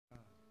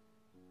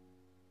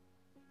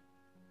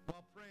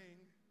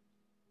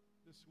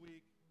this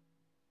week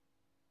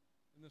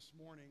and this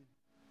morning,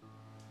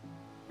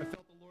 I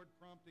felt the Lord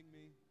prompting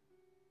me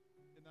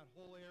in that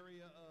whole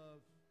area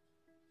of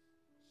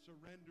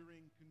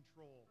surrendering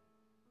control.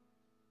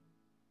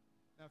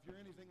 Now, if you're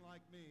anything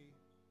like me,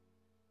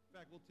 in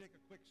fact, we'll take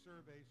a quick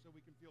survey so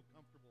we can feel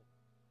comfortable.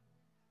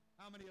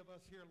 How many of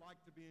us here like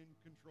to be in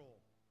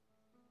control?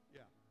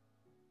 Yeah.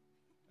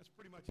 That's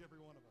pretty much every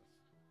one of us.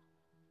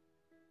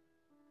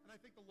 And I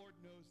think the Lord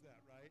knows that,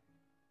 right?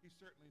 He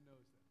certainly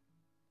knows that.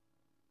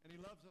 And he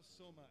loves us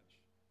so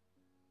much.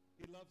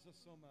 He loves us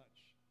so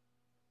much.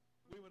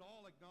 We would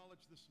all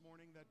acknowledge this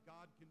morning that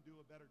God can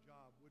do a better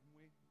job, wouldn't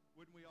we?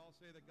 Wouldn't we all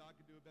say that God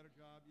can do a better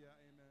job? Yeah,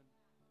 amen.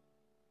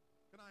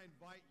 Can I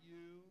invite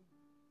you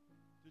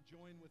to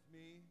join with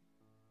me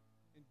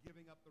in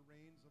giving up the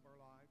reins of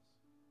our lives?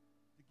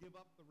 To give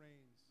up the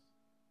reins.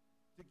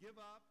 To give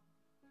up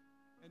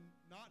and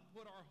not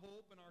put our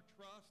hope and our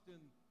trust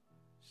in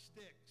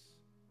sticks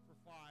for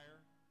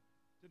fire.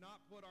 To not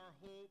put our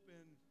hope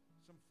in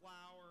some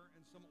flour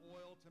and some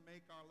oil to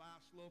make our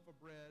last loaf of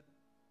bread.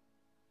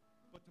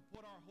 But to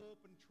put our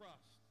hope and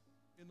trust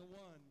in the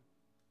one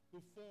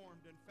who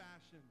formed and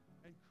fashioned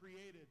and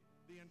created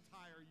the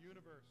entire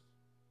universe.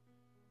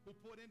 Who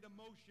put into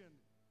motion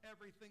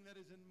everything that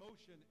is in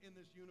motion in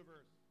this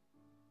universe.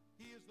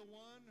 He is the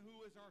one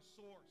who is our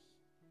source.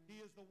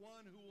 He is the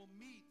one who will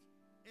meet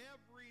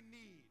every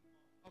need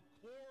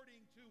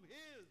according to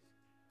his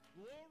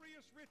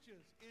glorious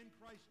riches in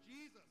Christ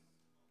Jesus.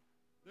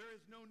 There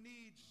is no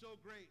need so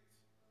great.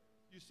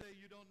 You say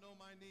you don't know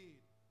my need.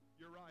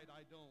 You're right,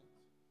 I don't.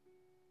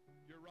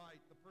 You're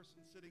right, the person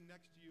sitting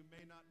next to you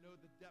may not know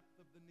the depth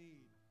of the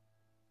need,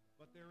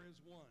 but there is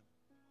one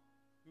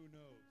who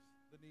knows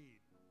the need.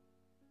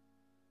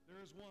 There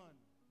is one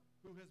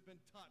who has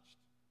been touched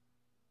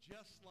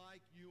just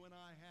like you and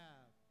I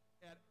have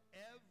at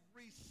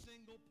every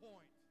single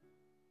point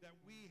that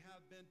we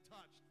have been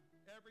touched,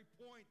 every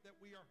point that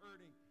we are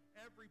hurting,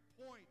 every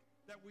point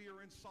that we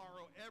are in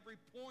sorrow, every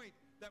point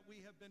that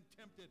we have been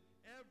tempted,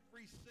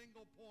 every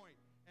single point.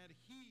 And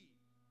he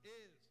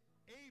is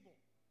able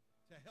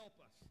to help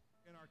us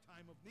in our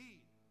time of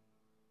need.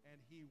 And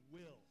he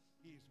will.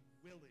 He's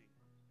willing,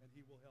 and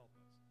he will help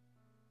us.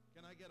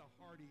 Can I get a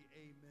hearty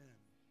amen?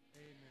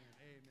 Amen.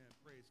 Amen.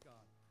 Praise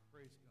God.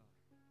 Praise God.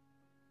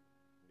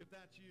 If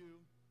that's you,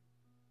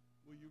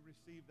 will you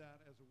receive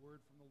that as a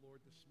word from the Lord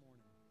this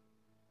morning?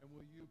 And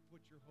will you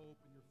put your hope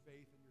and your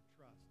faith and your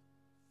trust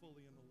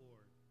fully in the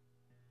Lord?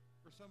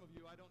 For some of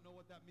you, I don't know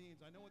what that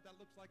means. I know what that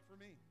looks like for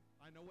me.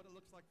 I know what it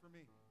looks like for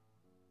me.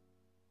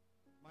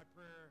 My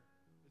prayer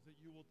is that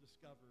you will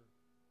discover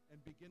and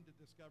begin to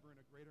discover in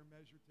a greater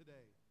measure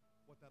today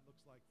what that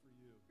looks like for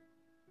you.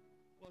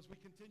 Well, as we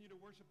continue to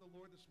worship the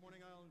Lord this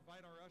morning, I'll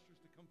invite our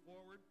ushers to come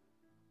forward.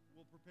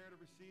 We'll prepare to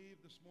receive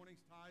this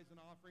morning's tithes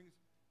and offerings.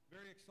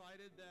 Very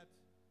excited that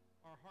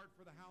our Heart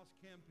for the House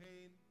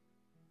campaign,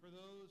 for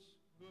those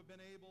who have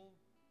been able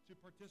to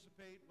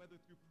participate, whether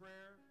through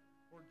prayer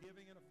or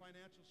giving in a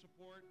financial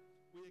support,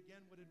 we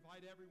again would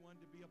invite everyone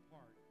to be a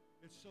part.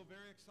 It's so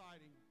very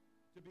exciting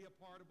to be a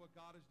part of what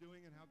God is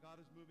doing and how God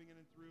is moving in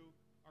and through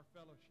our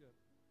fellowship.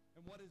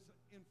 And what is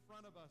in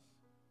front of us,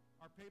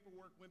 our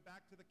paperwork went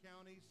back to the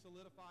county,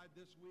 solidified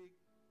this week.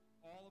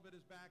 All of it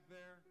is back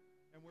there,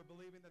 and we're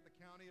believing that the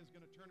county is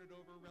going to turn it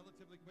over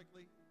relatively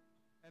quickly,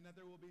 and that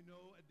there will be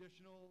no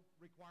additional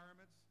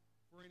requirements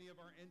for any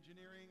of our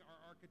engineering, our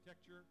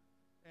architecture,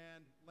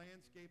 and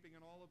landscaping,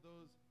 and all of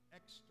those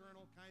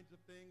external kinds of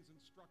things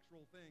and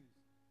structural things.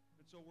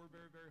 And so we're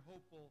very, very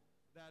hopeful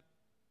that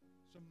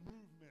some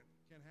movement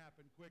can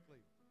happen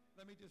quickly.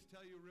 Let me just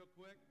tell you real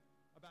quick,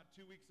 about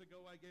 2 weeks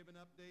ago I gave an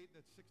update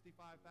that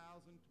 65,000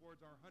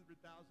 towards our 100,000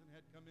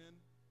 had come in.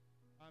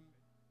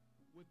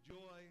 With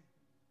joy,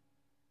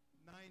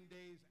 9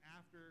 days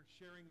after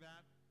sharing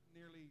that,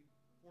 nearly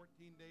 14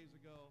 days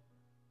ago,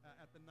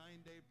 at the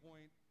 9-day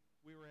point,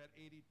 we were at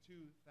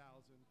 82,000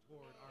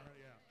 toward our,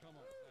 yeah, come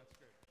on, that's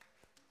great.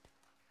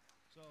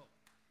 So,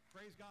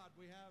 praise God,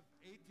 we have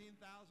 18,000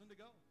 to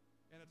go,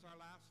 and it's our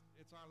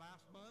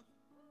last month.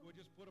 We'll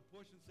just put a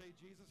push and say,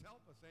 Jesus,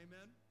 help us.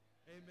 Amen.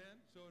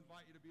 Amen. So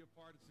invite you to be a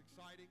part. It's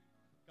exciting.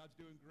 God's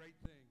doing great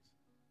things.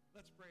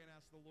 Let's pray and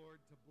ask the Lord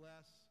to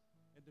bless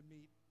and to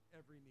meet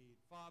every need.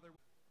 Father,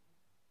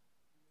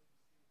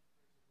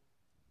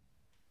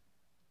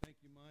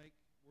 thank you, Mike,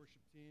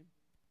 worship team.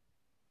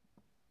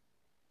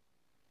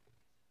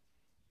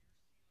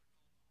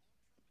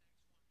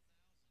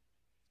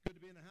 It's good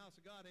to be in the house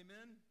of God.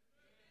 Amen.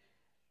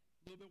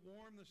 A little bit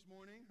warm this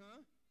morning,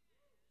 huh?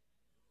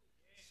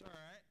 It's all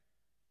right.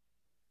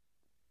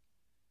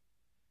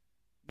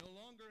 No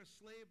longer a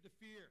slave to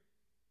fear.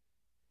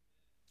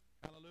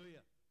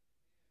 Hallelujah.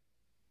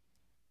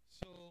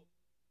 So,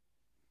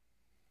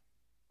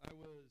 I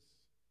was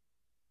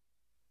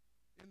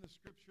in the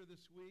scripture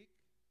this week,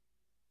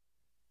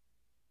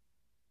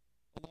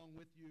 along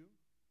with you,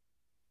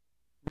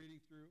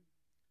 reading through.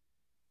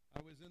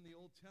 I was in the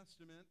Old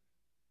Testament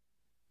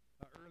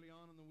early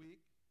on in the week,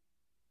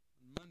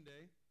 on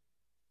Monday.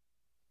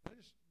 I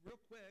just,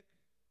 real quick,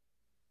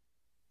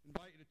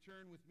 invite you to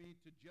turn with me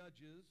to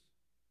Judges.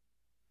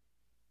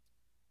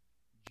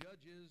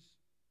 Judges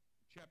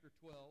chapter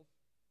 12.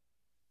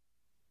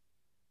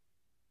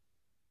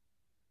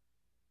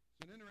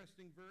 It's an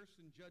interesting verse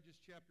in Judges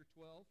chapter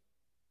 12.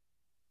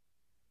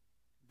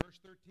 Verse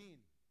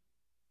 13.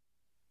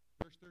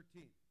 Verse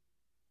 13.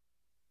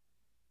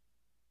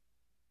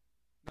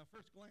 Now,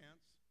 first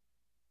glance,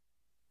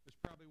 this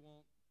probably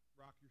won't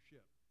rock your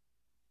ship.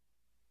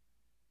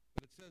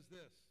 But it says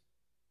this.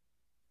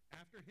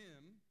 After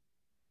him,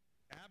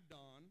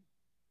 Abdon,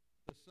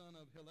 the son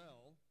of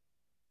Hillel,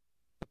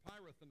 the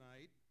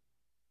Pirathonite,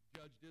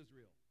 judged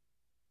Israel.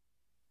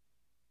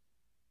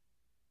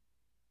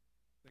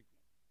 Think,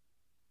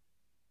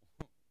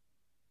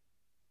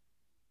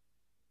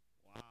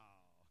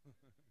 wow.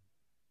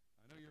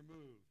 I know you're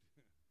moved.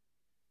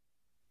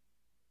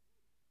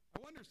 I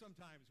wonder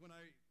sometimes when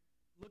I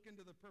look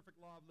into the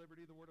perfect law of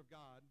liberty, the Word of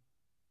God,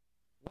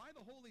 why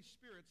the Holy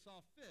Spirit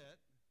saw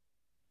fit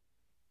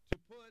to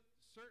put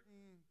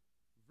certain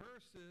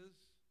verses,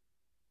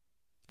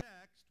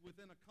 text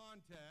within a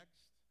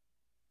context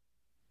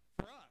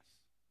for us.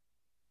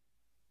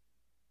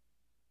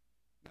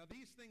 Now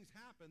these things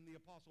happen, the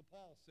Apostle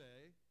Paul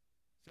says,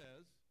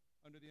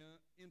 under the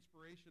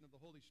inspiration of the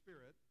Holy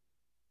Spirit,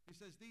 he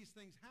says these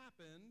things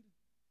happened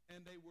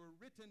and they were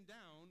written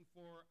down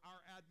for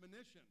our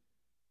admonition.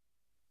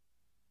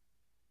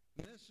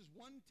 And this is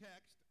one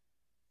text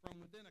from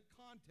within a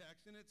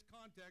context, and its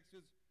context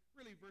is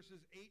really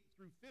verses 8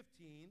 through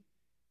 15,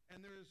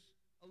 and there's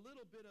a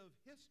little bit of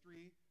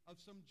history of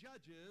some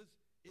judges,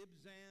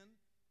 Ibzan,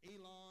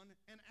 Elon,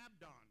 and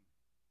Abdon.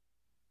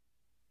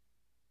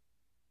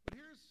 But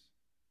here's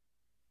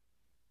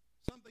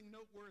something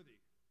noteworthy.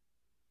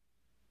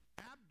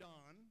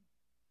 Abdon,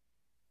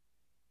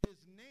 his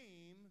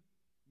name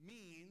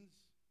means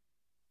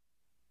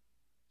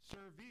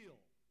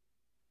servile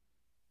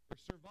or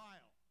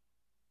servile,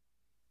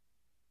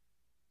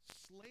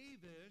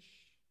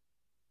 slavish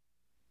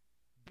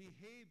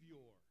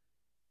behavior,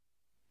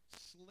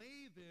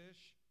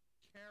 slavish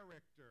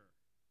character.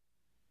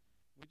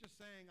 We're just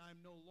saying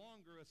I'm no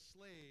longer a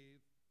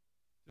slave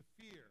to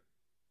fear.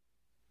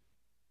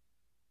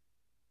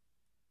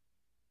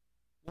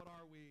 What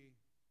are we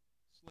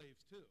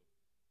slaves to?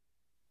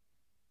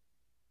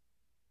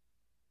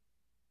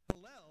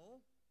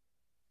 Hillel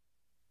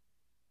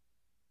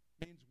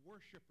means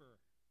worshiper,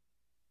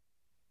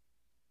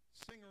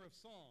 singer of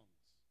songs,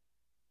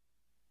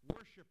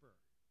 worshiper.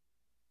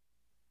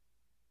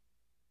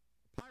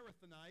 A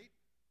Pirathonite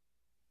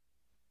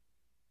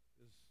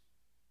is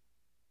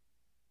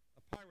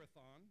a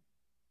pyrathon.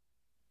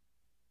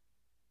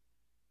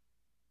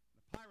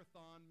 A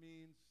pyrathon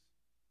means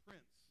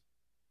prince.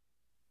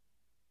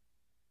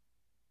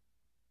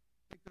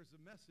 I think there's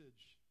a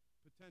message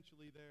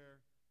potentially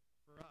there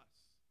for us,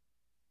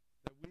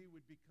 that we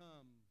would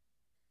become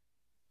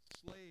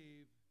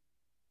slave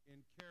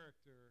in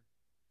character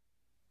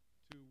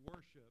to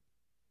worship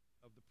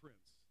of the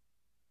prince.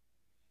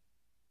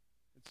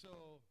 And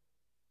so,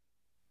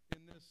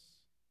 in this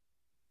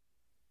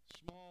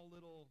small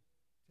little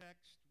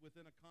text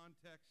within a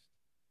context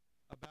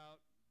about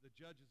the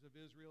judges of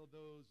Israel,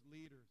 those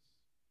leaders,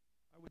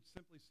 I would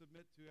simply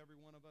submit to every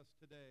one of us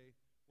today,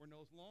 we're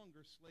no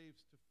longer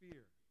slaves to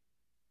fear.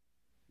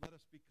 Let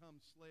us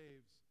become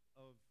slaves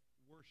of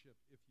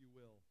worship, if you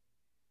will,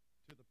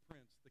 to the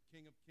Prince, the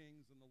King of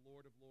Kings and the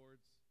Lord of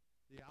Lords,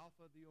 the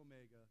Alpha, the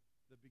Omega,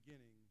 the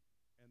beginning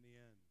and the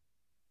end.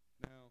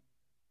 Now,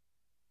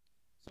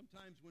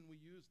 sometimes when we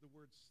use the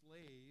word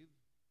slave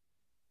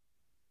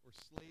or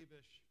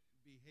slavish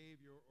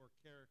behavior or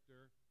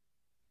character,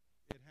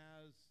 it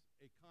has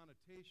a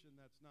connotation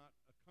that's not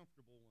a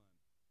comfortable one.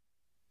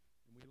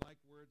 And we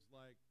like words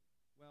like,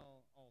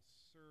 well, I'll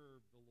serve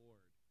the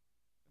Lord.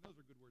 And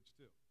those are good words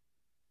too.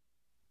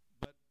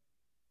 But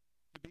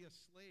to be a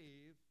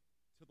slave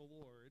to the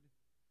Lord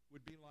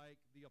would be like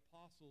the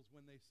apostles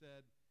when they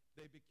said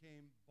they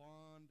became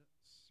bond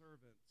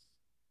servants.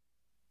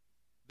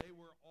 They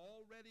were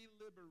already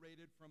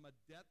liberated from a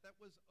debt that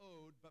was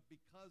owed, but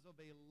because of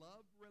a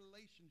love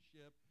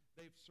relationship,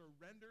 they've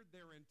surrendered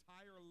their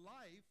entire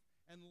life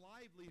and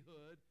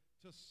livelihood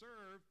to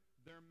serve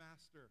their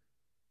master.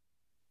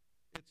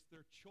 It's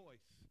their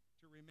choice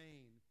to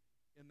remain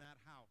in that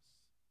house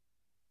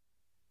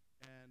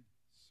and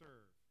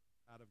serve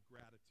out of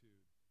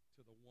gratitude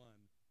to the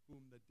one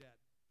whom the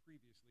debt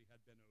previously had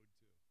been owed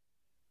to.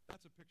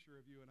 That's a picture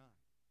of you and I.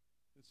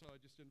 And so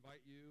I just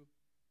invite you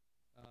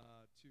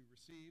to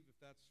receive, if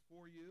that's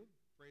for you,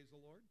 praise the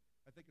Lord.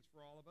 I think it's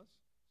for all of us.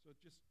 So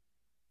just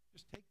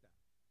take that.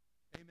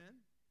 Amen?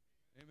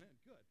 Amen.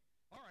 Good.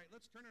 All right,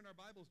 let's turn in our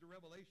Bibles to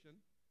Revelation.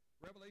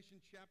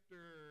 Revelation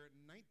chapter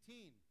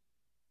 19.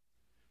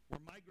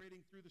 We're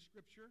migrating through the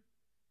Scripture.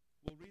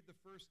 We'll read the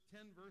first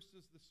 10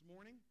 verses this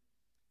morning.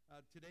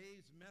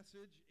 Today's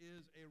message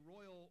is a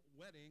royal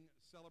wedding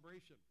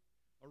celebration.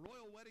 A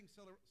royal wedding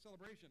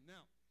celebration.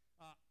 Now,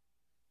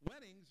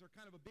 weddings are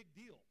kind of a big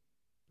deal,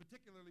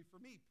 particularly for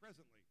me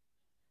presently.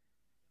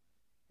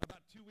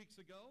 About 2 weeks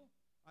ago,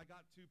 I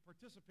got to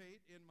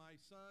participate in my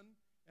son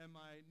and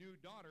my new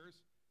daughter's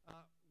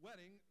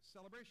wedding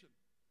celebration.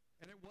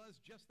 And it was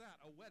just that,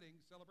 a wedding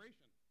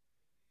celebration.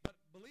 But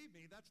believe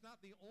me, that's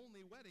not the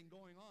only wedding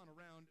going on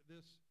around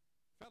this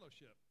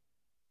fellowship.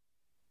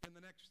 In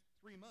the next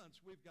 3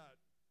 months, we've got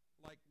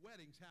like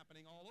weddings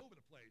happening all over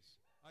the place.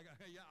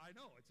 Yeah, I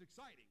know, it's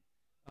exciting.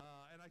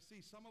 And I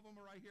see some of them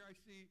are right here. I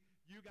see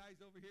you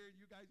guys over here,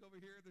 you guys over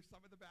here. There's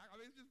some in the back. I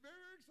mean, it's just very,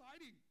 very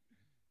exciting.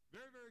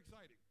 Very, very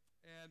exciting.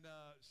 And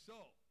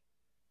so,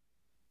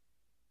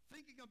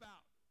 thinking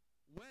about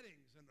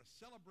weddings and the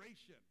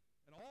celebration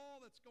and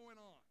all that's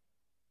going on.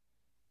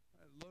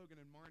 Logan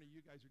and Marnie,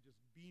 you guys are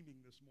just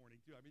beaming this morning,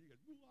 too. I mean,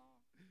 you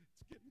guys,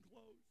 it's getting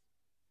close.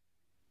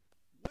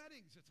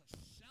 Weddings, it's a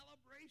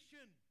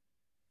celebration.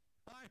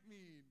 I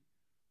mean,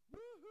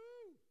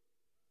 woohoo.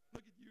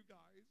 Look at you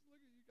guys. Look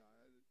at you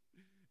guys.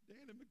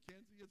 Dan and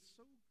Mackenzie, it's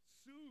so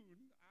soon.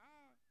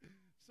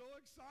 So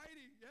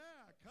exciting.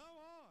 Yeah, come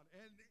on.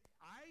 And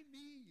I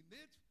mean,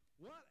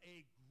 what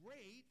a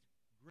great,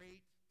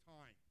 great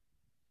time.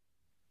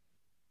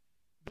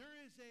 There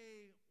is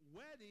a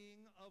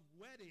wedding of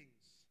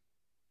weddings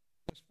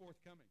that's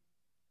forthcoming.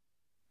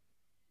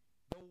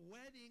 The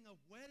wedding of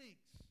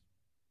weddings.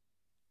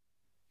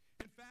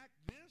 In fact,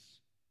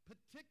 this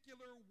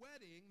particular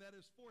wedding that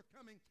is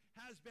forthcoming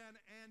has been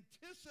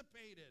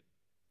anticipated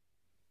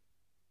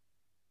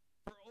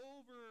for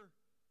over,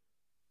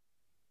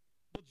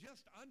 well,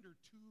 just under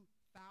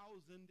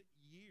 2,000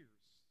 years.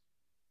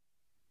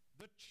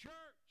 The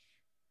church,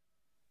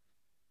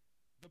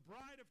 the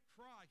bride of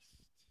Christ,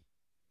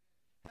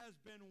 has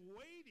been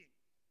waiting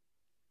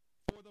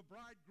for the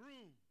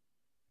bridegroom,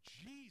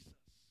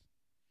 Jesus,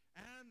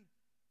 and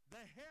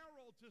the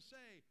herald to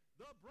say,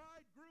 the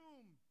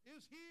bridegroom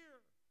is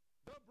here.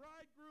 The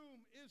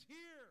bridegroom is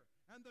here.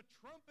 And the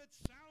trumpet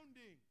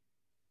sounding.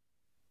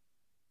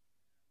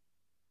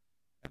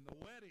 And the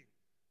wedding,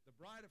 the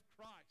bride of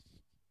Christ,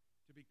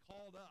 to be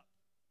called up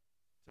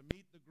to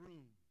meet the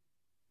groom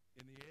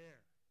in the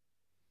air,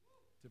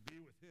 to be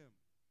with him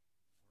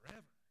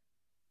forever.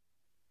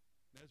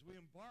 And as we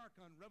embark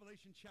on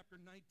Revelation chapter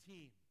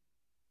 19,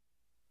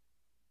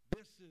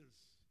 this is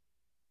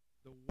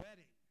the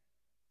wedding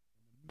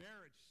and the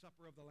marriage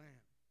supper of the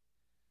Lamb.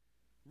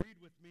 Read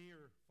with me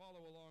or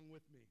follow along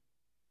with me.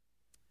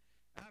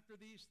 After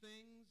these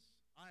things,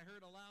 I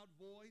heard a loud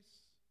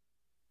voice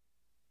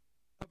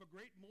of a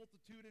great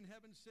multitude in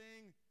heaven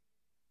saying,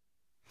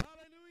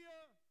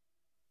 Hallelujah!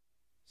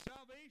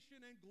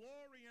 Salvation and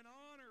glory and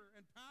honor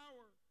and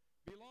power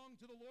belong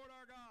to the Lord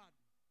our God.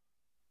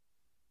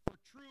 For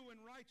true and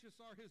righteous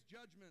are his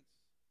judgments,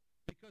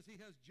 because he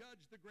has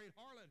judged the great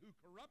harlot who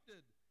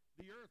corrupted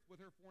the earth with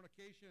her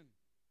fornication,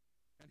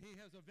 and he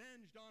has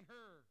avenged on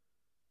her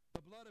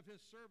the blood of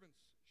his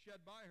servants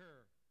shed by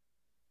her.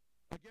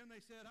 Again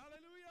they said,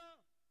 Hallelujah!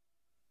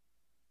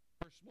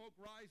 Her smoke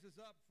rises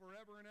up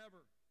forever and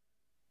ever.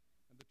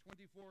 And the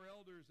 24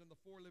 elders and the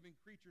 4 living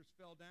creatures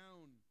fell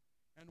down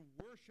and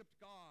worshiped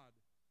God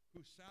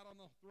who sat on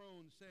the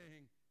throne,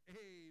 saying,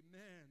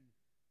 Amen.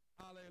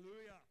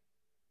 Hallelujah.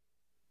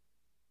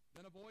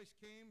 Then a voice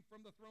came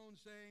from the throne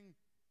saying,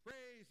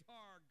 Praise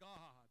our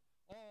God,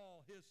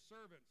 all his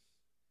servants,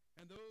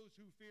 and those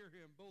who fear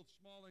him, both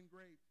small and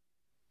great.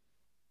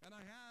 And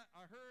I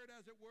heard,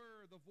 as it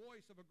were, the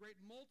voice of a great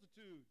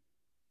multitude,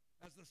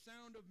 as the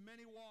sound of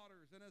many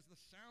waters, and as the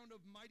sound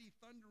of mighty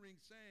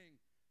thundering, saying,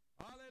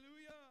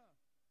 Hallelujah!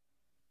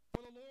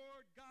 For the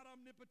Lord God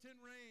omnipotent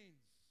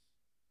reigns.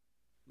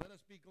 Let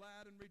us be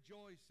glad and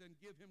rejoice and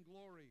give him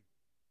glory.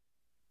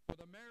 For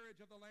the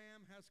marriage of the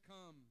Lamb has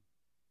come,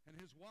 and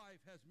his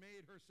wife has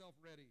made herself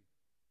ready.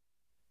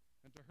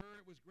 And to her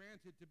it was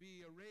granted to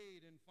be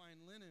arrayed in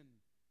fine linen,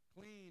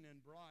 clean and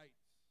bright.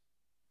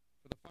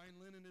 For the fine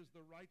linen is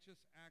the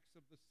righteous acts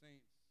of the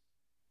saints.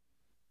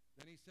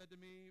 Then he said to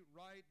me,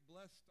 Write,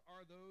 blessed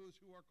are those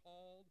who are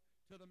called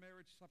to the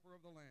marriage supper of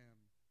the Lamb.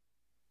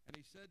 And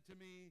he said to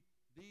me,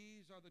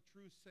 These are the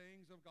true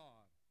sayings of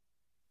God.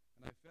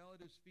 And I fell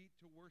at his feet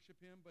to worship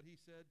him, but he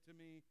said to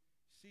me,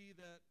 See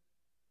that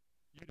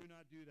you do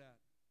not do that.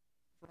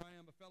 For I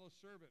am a fellow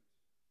servant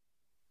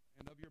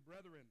and of your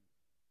brethren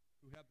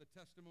who have the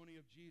testimony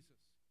of Jesus.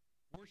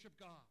 Worship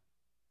God,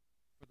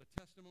 for the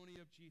testimony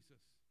of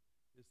Jesus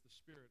is the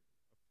spirit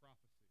of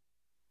prophecy.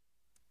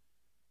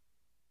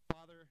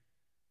 Father,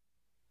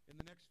 in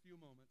the next few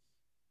moments,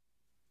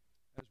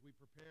 as we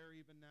prepare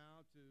even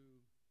now to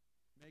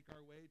make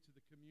our way to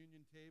the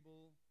communion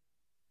table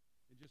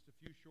in just a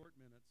few short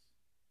minutes,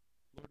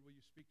 Lord, will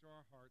you speak to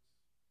our hearts?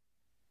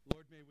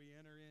 Lord, may we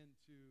enter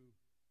into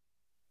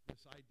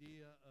this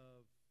idea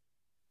of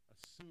a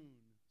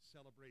soon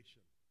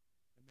celebration,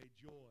 and may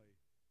joy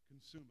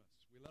consume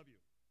us. We love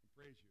you and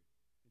praise you.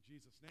 In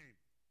Jesus' name,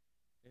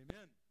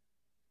 amen.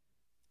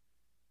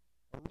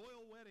 A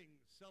royal wedding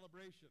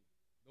celebration,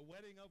 the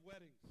wedding of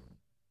weddings.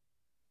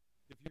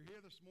 If you're here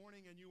this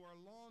morning and you are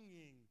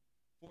longing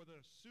for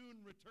the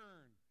soon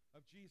return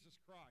of Jesus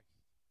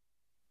Christ,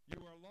 you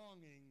are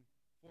longing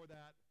for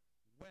that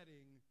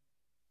wedding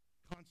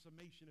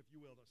consummation, if you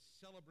will, the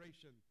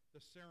celebration, the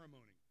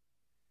ceremony.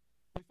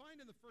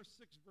 find in the first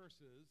 6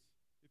 verses,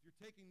 if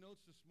you're taking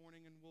notes this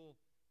morning, and we'll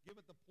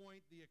give it the point,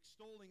 the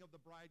extolling of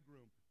the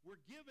bridegroom. We're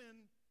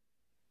given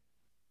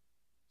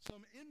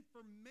some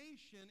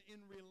information in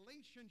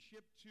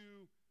relationship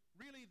to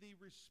really the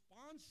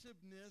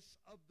responsiveness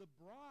of the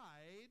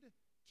bride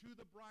to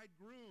the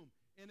bridegroom,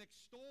 in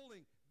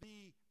extolling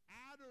the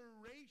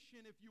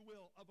adoration, if you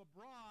will, of a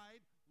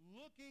bride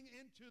looking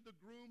into the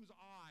groom's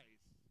eyes.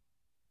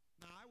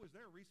 Now, I was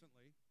there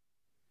recently,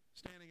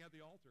 standing at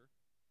the altar,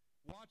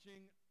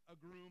 watching a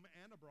groom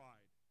and a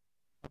bride.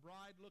 A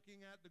bride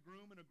looking at the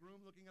groom and a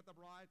groom looking at the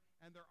bride,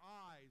 and their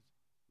eyes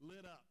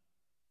lit up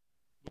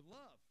with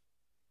love.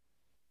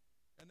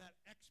 And that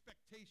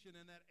expectation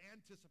and that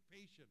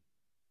anticipation.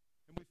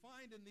 And we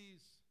find in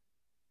these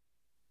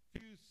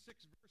few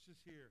 6 verses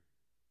here,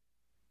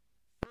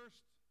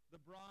 first,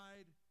 the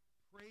bride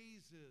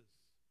praises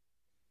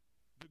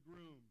the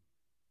groom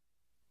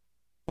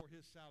for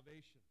his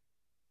salvation.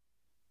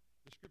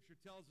 The scripture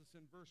tells us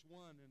in verse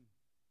 1, and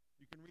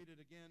you can read it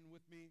again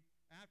with me.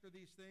 After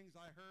these things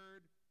I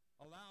heard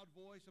a loud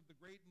voice of the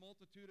great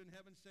multitude in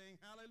heaven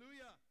saying,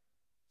 Hallelujah!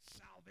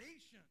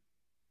 Salvation,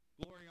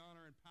 glory,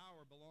 honor, and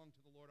power belong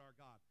to the Lord our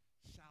God.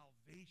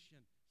 Salvation.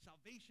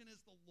 Salvation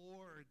is the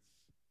Lord's.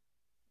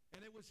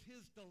 And it was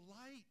his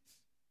delight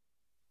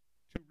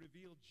to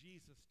reveal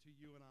Jesus to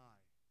you and I.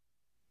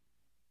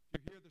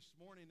 If you're here this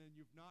morning and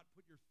you've not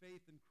put your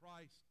faith in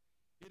Christ,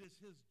 it is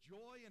his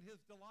joy and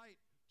his delight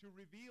to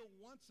reveal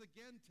once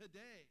again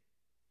today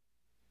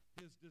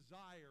his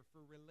desire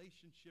for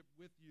relationship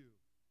with you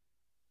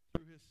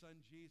through his son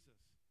Jesus,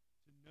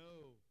 to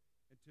know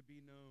and to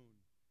be known.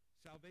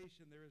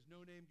 Salvation, there is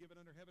no name given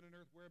under heaven and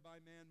earth whereby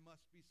man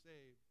must be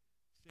saved,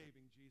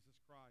 saving Jesus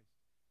Christ.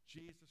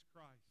 Jesus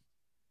Christ,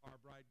 our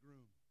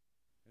bridegroom.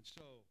 And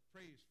so,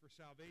 praise for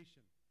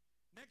salvation.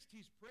 Next,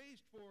 he's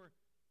praised for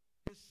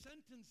his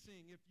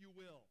sentencing, if you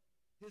will.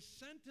 His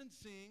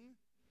sentencing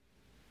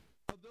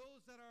of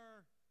those that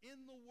are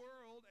in the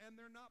world and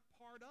they're not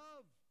part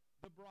of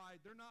the bride.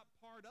 They're not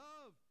part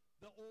of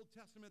the Old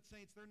Testament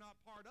saints. They're not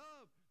part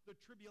of the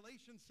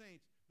tribulation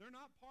saints. They're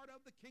not part of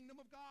the kingdom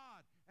of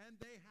God.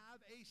 And they have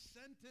a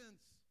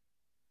sentence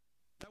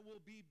that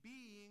will be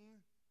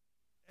being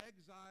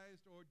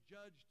excised or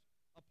judged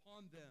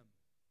upon them.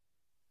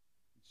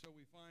 And so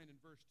we find in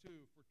verse 2,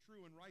 for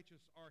true and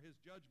righteous are his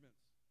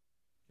judgments.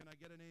 Can I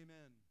get an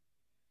amen?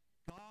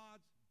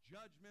 God's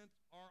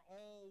judgments are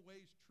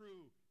always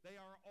true. They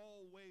are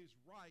always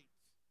right.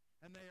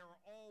 And they are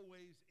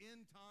always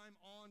in time,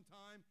 on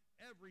time,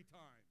 every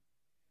time.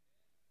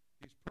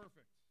 He's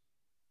perfect.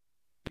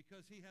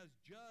 Because he has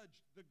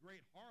judged the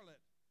great harlot.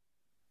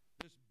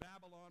 This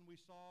Babylon we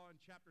saw in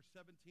chapter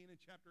 17 and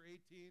chapter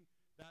 18,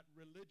 that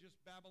religious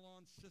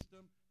Babylon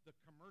system, the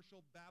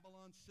commercial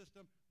Babylon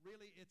system.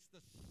 Really, it's the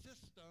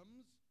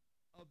systems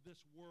of this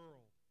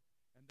world.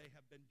 And they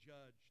have been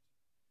judged.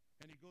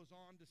 And he goes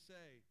on to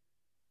say,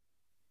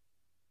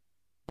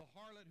 the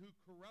harlot who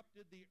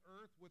corrupted the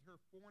earth with her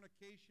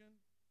fornication,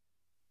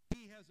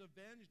 he has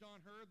avenged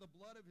on her the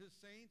blood of his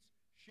saints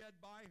shed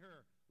by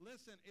her.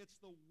 Listen, it's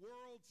the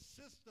world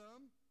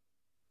system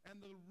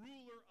and the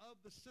ruler of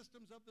the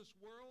systems of this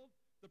world,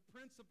 the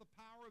prince of the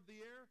power of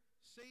the air,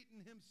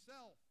 Satan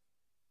himself.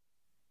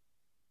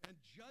 And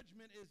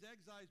judgment is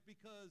excised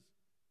because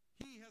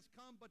he has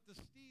come but to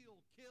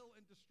steal, kill,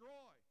 and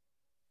destroy.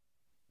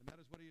 And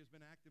that is what he has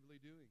been actively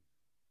doing.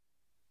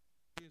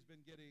 He has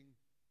been getting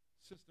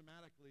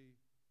systematically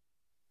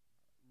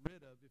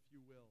rid of, if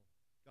you will,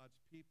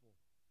 God's people,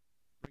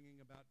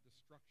 bringing about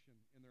destruction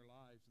in their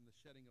lives and the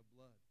shedding of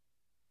blood.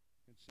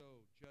 And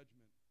so,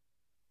 judgment.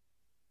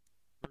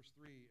 Verse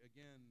 3,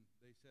 again,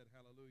 they said,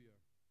 hallelujah.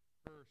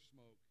 Her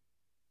smoke,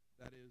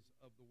 that is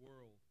of the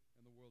world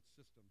and the world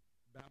system,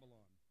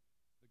 Babylon,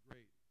 the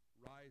great,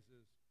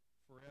 rises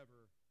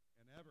forever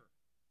and ever.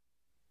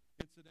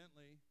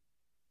 Incidentally,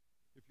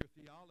 if your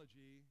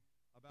theology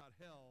about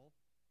hell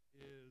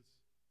is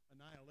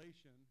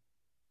annihilation,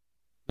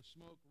 the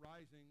smoke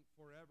rising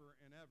forever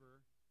and ever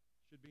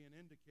should be an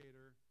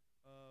indicator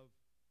of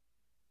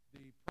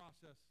the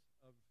process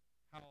of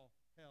how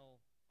hell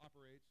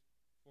operates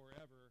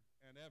forever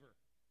and ever.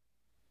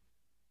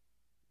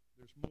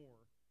 There's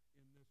more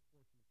in this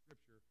portion of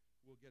Scripture.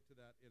 We'll get to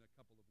that in a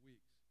couple of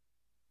weeks.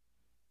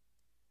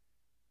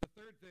 The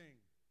third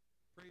thing,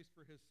 praise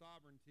for his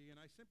sovereignty,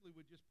 and I simply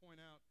would just point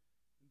out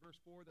in verse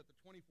 4 that the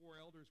 24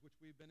 elders which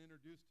we've been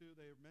introduced to,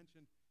 they are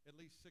mentioned at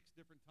least 6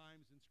 different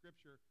times in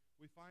Scripture.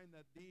 We find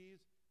that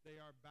these, they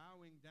are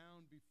bowing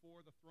down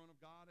before the throne of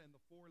God, and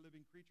the 4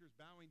 living creatures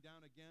bowing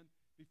down again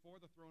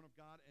before the throne of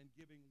God and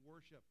giving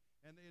worship.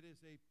 And it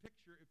is a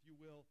picture, if you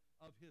will,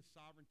 of his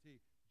sovereignty.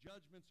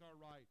 Judgments are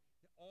right.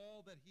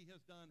 All that he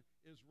has done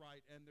is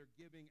right, and they're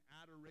giving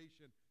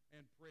adoration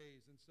and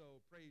praise. And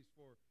so praise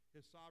for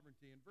his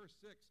sovereignty. In verse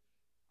 6,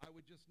 I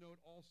would just note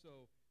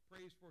also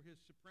praise for his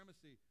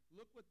supremacy.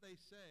 Look what they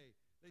say.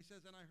 They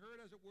says, and I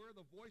heard as it were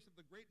the voice of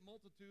the great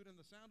multitude and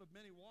the sound of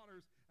many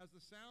waters as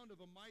the sound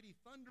of a mighty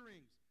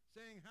thunderings,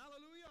 saying,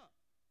 hallelujah.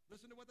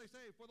 Listen to what they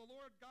say. For the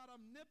Lord God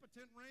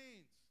omnipotent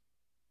reigns.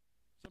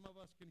 Some of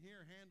us can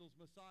hear Handel's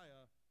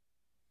Messiah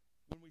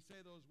when we say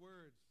those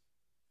words,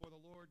 for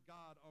the Lord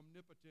God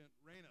omnipotent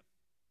reigneth.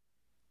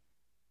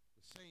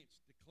 The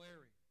saints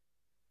declaring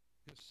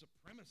his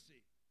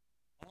supremacy,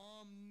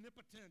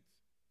 omnipotent,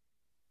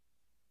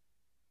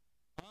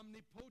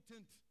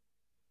 omnipotent,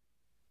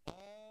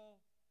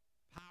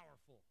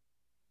 all-powerful,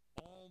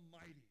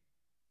 almighty,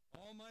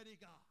 almighty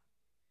God.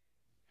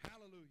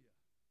 Hallelujah.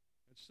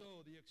 And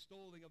so the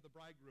extolling of the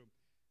bridegroom.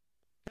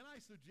 Can I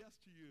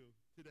suggest to you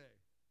today,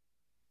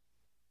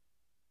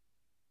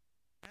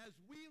 as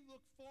we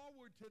look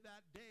forward to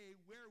that day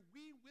where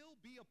we will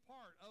be a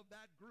part of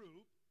that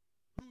group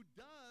who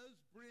does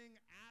bring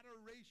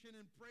adoration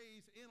and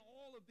praise in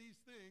all of these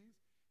things,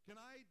 can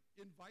I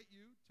invite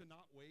you to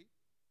not wait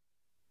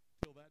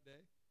till that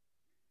day?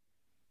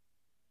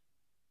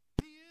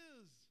 He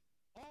is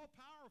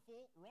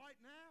all-powerful right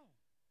now.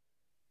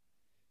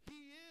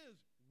 He is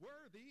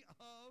worthy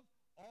of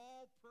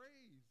all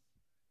praise.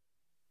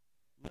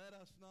 Let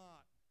us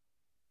not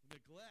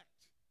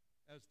neglect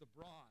as the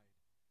bride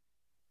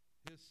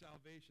his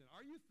salvation.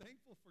 Are you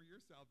thankful for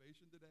your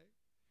salvation today?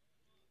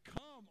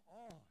 Come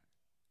on.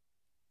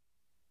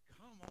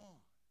 Come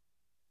on.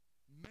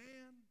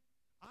 Man,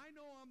 I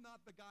know I'm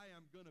not the guy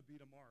I'm going to be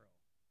tomorrow.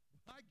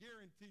 But I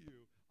guarantee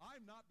you,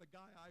 I'm not the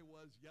guy I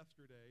was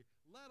yesterday,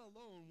 let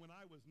alone when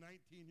I was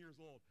 19 years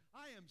old.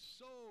 I am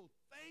so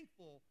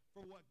thankful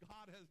for what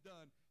God has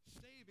done,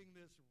 saving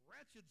this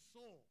wretched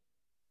soul.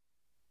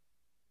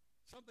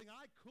 Something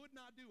I could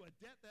not do, a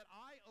debt that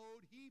I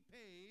owed, he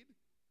paid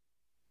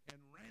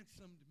and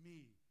ransomed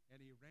me,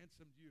 and he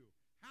ransomed you.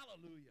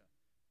 Hallelujah.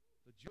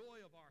 The joy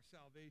of our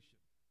salvation.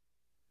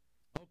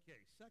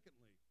 Okay,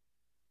 secondly,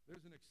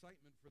 there's an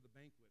excitement for the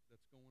banquet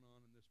that's going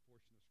on in this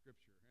portion of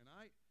Scripture. And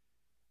I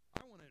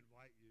want to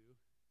invite you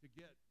to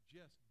get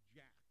just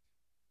jacked.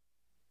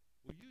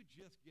 Will you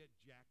just get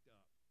jacked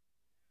up?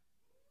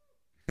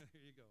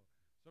 Here you go.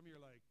 Some of you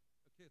are like,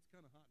 okay, it's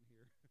kind of hot in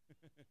here.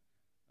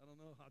 I don't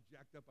know how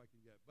jacked up I can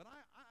get. But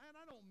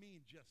I don't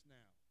mean just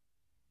now.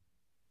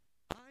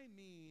 I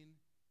mean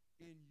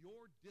in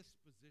your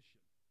disposition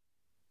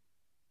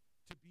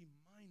to be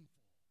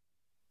mindful.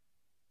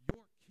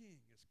 Your King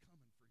is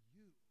coming for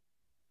you.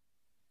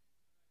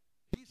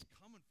 He's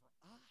coming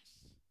for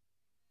us.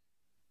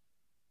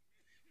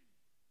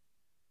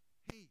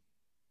 Hey,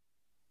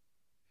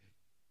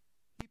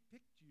 he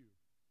picked you.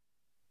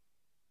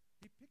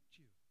 He picked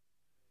you.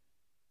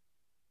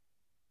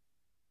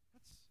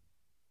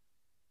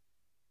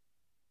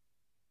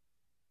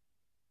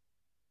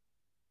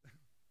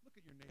 Look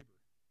at your neighbor.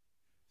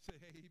 Say,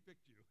 hey, he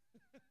picked you.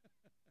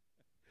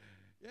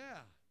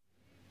 Yeah.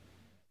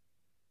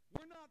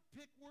 We're not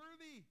pick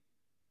worthy.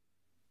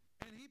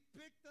 And he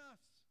picked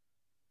us.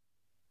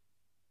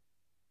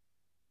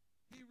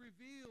 He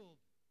revealed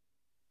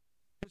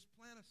his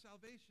plan of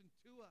salvation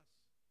to us.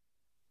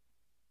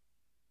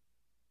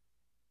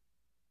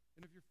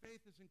 And if your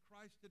faith is in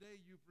Christ today,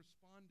 you've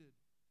responded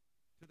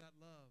to that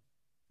love.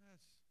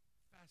 That's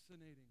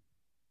fascinating.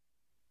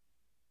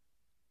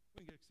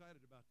 We can get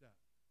excited about that.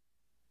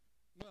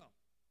 Well,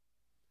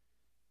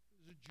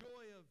 there's a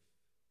joy of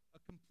a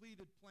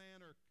completed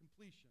plan or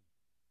completion.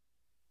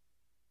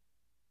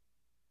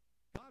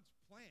 God's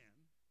plan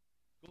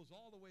goes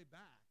all the way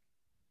back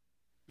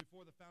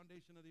before the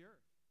foundation of the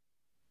earth.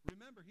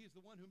 Remember, he's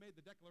the one who made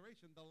the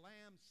declaration, the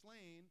lamb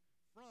slain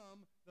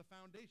from the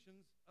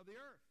foundations of the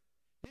earth.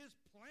 His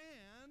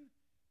plan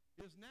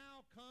is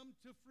now come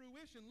to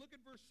fruition. Look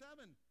at verse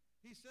 7.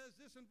 He says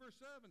this in verse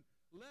 7.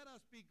 Let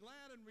us be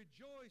glad and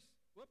rejoice.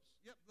 Let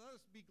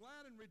us be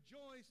glad and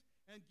rejoice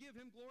and give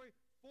him glory,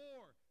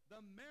 for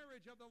the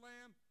marriage of the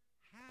Lamb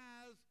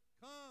has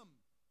come.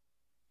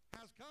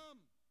 Has come.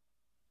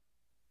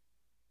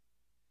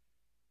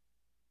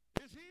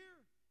 Is here.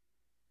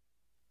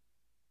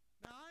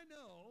 Now I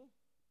know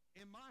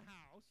in my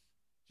house,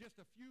 just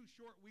a few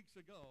short weeks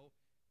ago,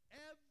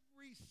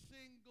 every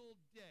single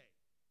day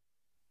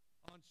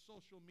on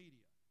social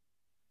media,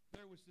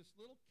 there was this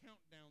little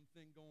countdown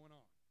thing going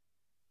on.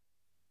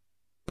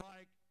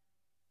 Like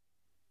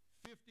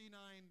 59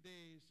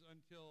 days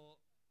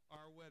until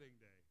our wedding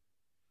day.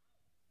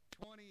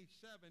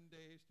 27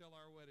 days till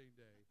our wedding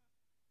day.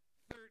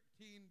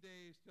 13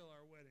 days till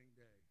our wedding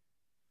day.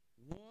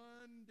 1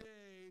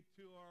 day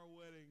to our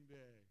wedding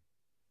day.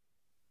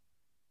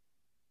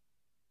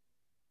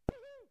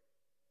 Woo-hoo!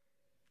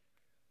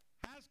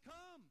 Has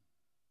come.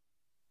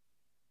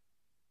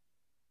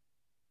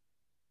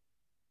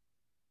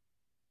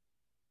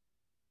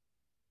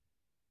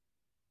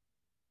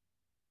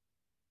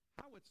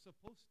 How it's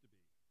supposed to be.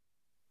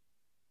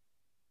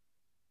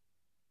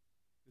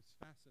 It's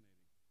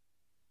fascinating.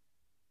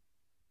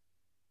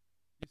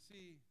 You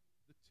see,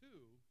 the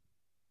two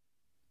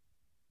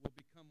will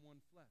become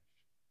one flesh.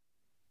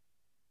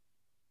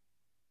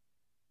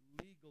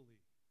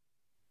 Legally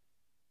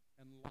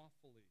and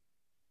lawfully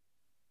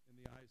in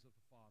the eyes of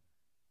the Father.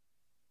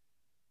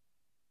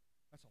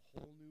 That's a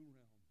whole new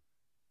realm.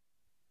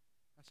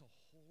 That's a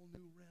whole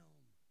new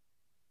realm.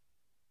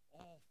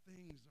 All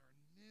things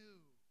are new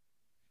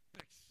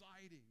and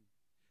exciting.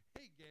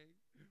 Hey, gang,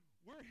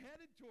 We're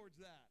headed towards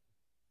that.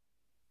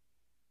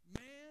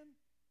 Man,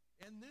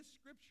 and this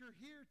scripture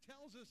here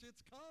tells us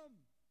it's come.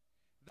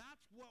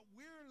 That's what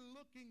we're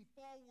looking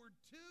forward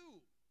to.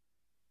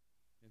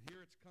 And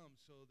here it's come,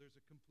 so there's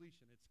a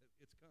completion.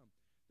 It's come.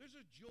 There's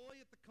a joy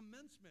at the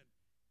commencement.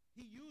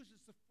 He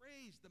uses the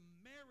phrase, the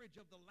marriage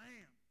of the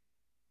Lamb.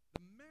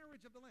 The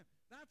marriage of the Lamb.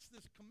 That's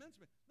this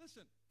commencement.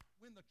 Listen,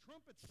 when the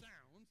trumpet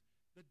sounds,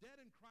 the dead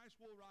in Christ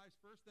will rise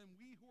first. Then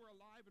we who are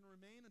alive and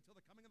remain until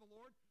the coming of the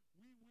Lord,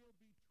 we will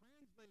be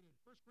translated.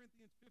 1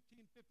 Corinthians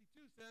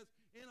 15:52 says,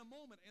 in a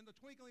moment, in the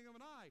twinkling of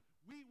an eye,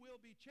 we will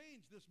be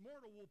changed. This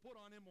mortal will put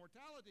on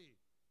immortality.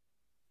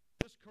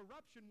 This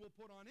corruption will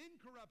put on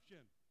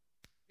incorruption.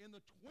 In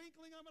the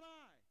twinkling of an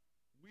eye,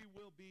 we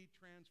will be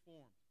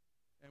transformed.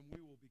 And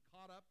we will be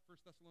caught up, 1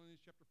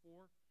 Thessalonians chapter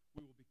 4,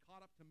 we will be caught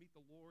up to meet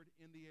the Lord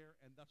in the air,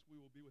 and thus we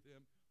will be with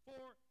him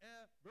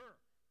forever.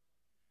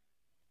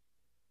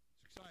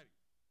 It's exciting.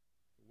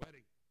 The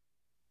wedding.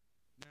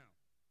 Now,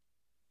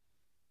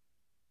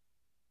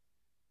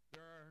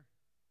 there are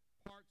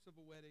parts of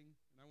a wedding,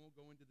 and I won't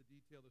go into the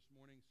detail this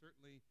morning.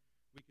 Certainly,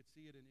 we could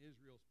see it in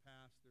Israel's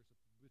past. There's a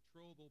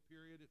betrothal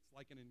period. It's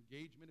like an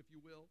engagement, if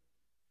you will.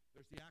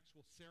 There's the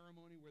actual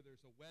ceremony where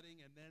there's a wedding,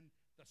 and then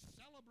the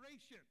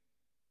celebration.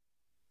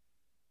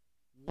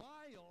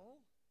 While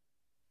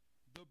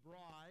the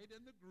bride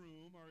and the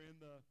groom are in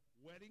the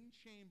wedding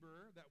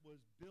chamber that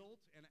was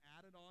built and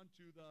added on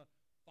to the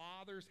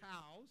Father's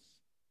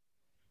house,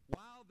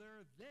 while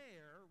they're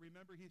there,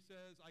 remember he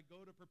says, I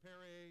go to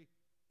prepare a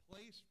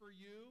place for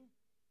you.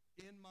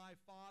 In my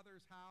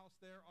Father's house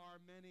there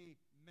are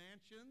many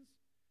mansions.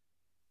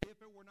 If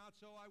it were not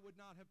so, I would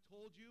not have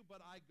told you,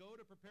 but I go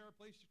to prepare a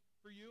place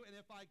for you, and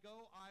if I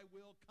go, I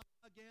will come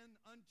again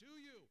unto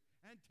you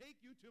and take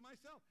you to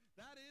myself.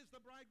 That is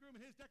the bridegroom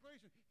and his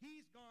declaration.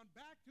 He's gone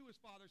back to his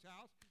Father's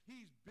house.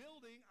 He's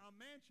building a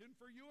mansion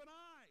for you and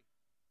I.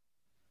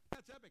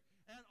 That's epic.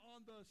 And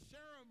on the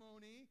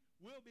ceremony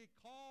will be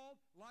called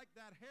like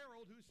that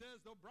herald who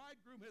says, the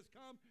bridegroom has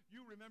come.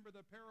 You remember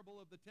the parable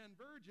of the 10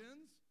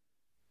 virgins.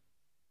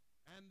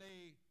 And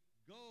they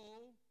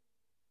go,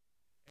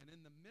 and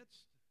in the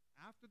midst,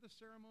 after the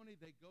ceremony,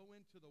 they go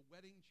into the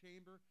wedding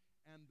chamber,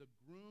 and the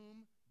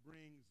groom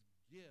brings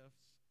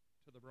gifts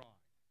to the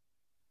bride.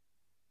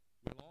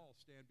 We'll all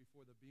stand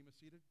before the bema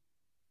seat of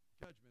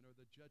judgment, or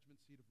the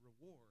judgment seat of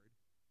reward,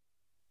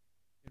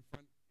 in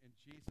front, and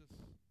Jesus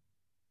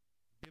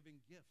giving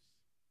gifts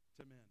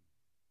to men.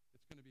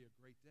 It's going to be a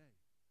great day.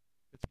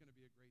 It's going to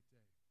be a great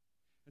day.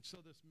 And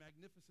so this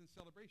magnificent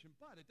celebration,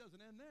 but it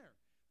doesn't end there.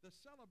 The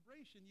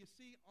celebration, you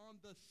see, on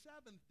the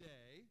seventh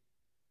day,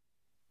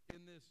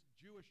 in this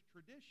Jewish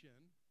tradition,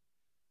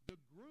 the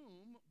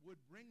groom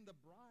would bring the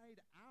bride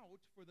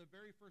out for the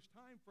very first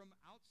time from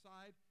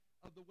outside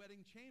of the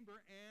wedding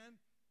chamber and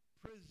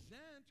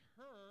present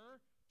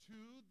her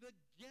to the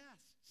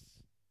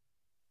guests.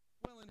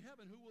 Well, in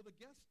heaven, who will the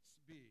guests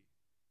be?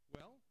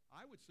 Well,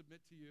 I would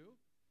submit to you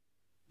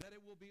that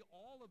it will be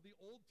all of the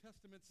Old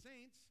Testament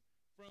saints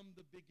from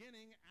the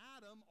beginning,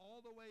 Adam,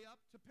 all the way up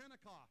to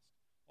Pentecost.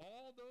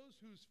 All those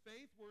whose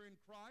faith were in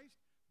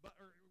Christ,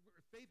 or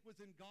faith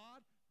was in God,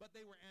 but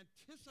they were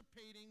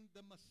anticipating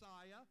the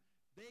Messiah.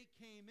 They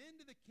came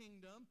into the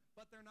kingdom,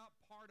 but they're not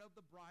part of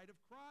the bride of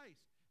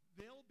Christ.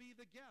 They'll be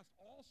the guest.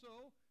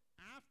 Also,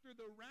 after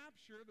the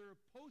rapture, there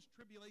are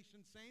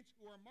post-tribulation saints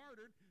who are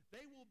martyred.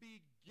 They will be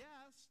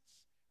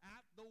guests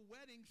at the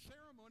wedding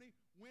ceremony.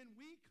 When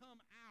we come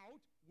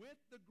out with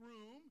the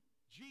groom,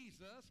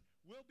 Jesus,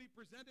 will be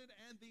presented,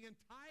 and the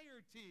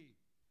entirety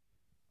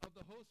of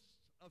the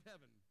hosts of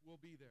heaven will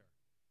be there.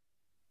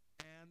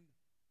 And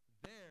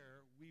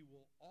there we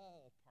will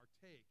all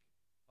partake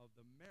of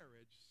the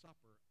marriage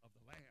supper of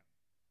the Lamb.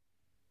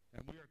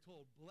 And we are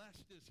told,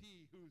 blessed is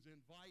he who's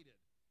invited.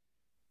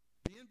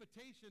 The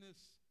invitation is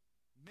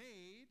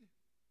made.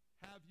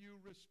 Have you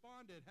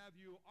responded? Have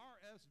you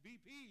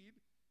RSVP'd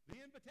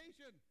the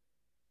invitation?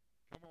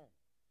 Come on.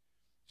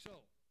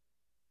 So,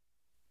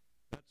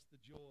 that's the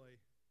joy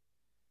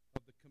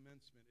of the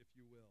commencement, if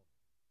you will.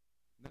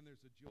 And then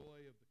there's the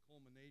joy of the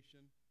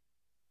culmination.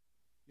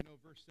 You know,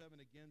 verse 7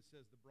 again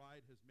says the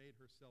bride has made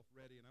herself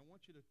ready. And I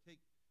want you to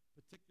take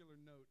particular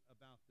note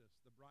about this.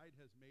 The bride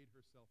has made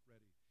herself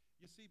ready.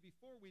 You see,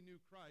 before we knew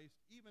Christ,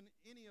 even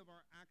any of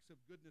our acts of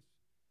goodness,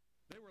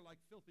 they were like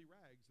filthy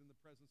rags in the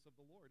presence of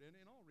the Lord. And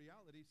in all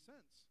reality,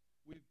 since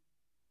we've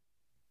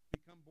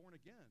become born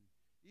again,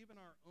 even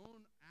our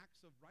own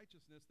acts of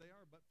righteousness, they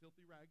are but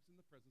filthy rags in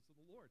the presence of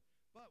the Lord.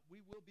 But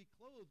we will be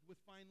clothed with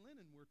fine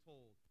linen, we're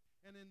told.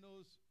 And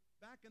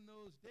back in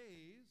those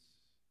days,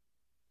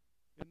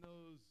 in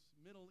those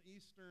Middle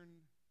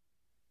Eastern,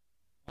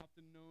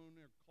 often known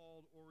or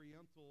called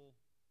Oriental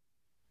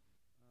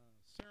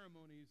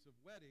ceremonies of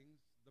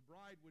weddings, the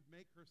bride would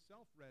make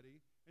herself ready,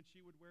 and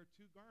she would wear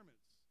two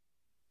garments.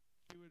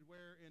 She would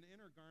wear an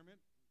inner garment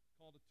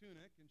called a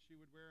tunic, and she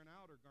would wear an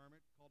outer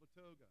garment called a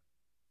toga.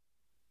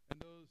 And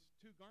those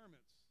two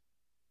garments.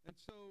 And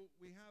so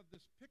we have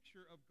this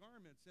picture of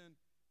garments, and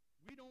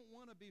we don't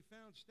want to be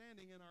found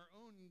standing in our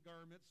own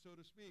garments, so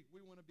to speak.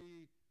 We want to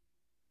be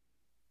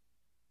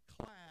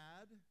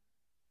clad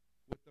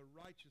with the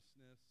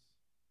righteousness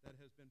that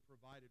has been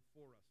provided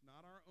for us.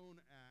 Not our own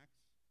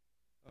acts,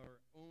 our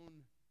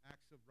own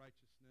acts of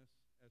righteousness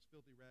as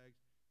filthy rags,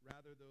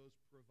 rather those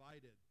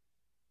provided.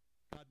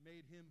 God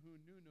made him who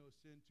knew no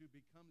sin to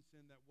become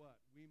sin, that what?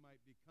 We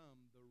might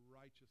become the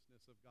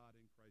righteousness of God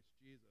in Christ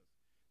Jesus.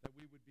 That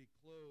we would be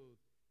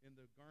clothed in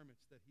the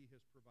garments that he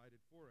has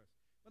provided for us.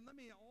 But let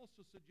me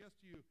also suggest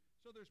to you,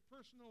 so there's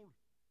personal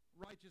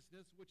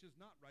righteousness, which is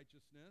not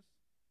righteousness.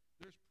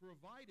 There's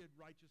provided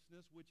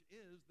righteousness, which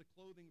is the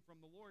clothing from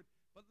the Lord.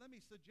 But let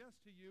me suggest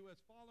to you, as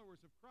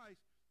followers of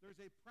Christ, there's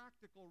a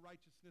practical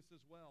righteousness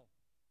as well.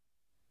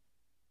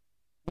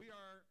 We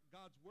are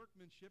God's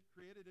workmanship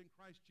created in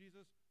Christ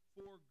Jesus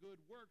for good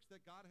works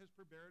that God has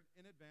prepared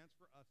in advance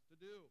for us to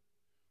do.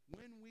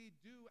 When we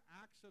do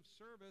acts of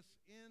service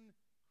in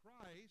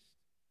Christ,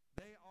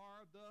 they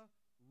are the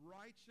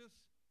righteous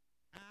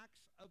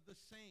acts of the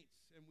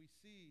saints. And we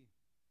see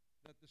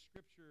that the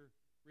Scripture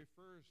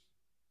refers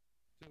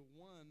to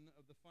one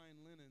of the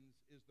fine linens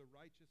is the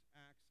righteous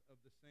acts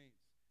of the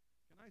saints.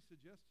 Can I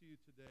suggest to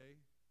you today,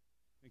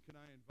 and can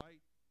I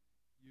invite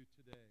you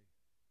today,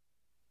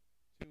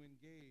 to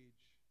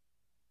engage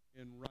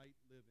in right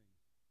living?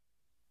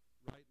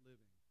 Right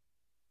living.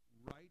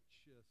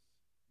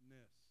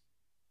 Righteousness.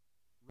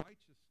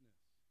 Righteousness.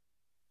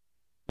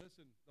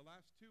 Listen, the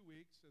last 2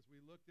 weeks, as we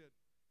looked at,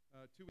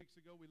 2 weeks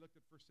ago, we looked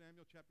at 1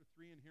 Samuel chapter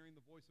 3 and hearing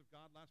the voice of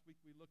God. Last week,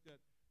 we looked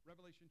at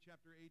Revelation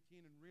chapter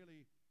 18 and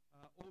really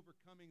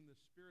overcoming the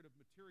spirit of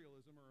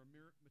materialism or a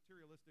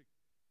materialistic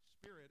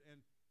spirit.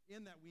 And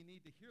in that, we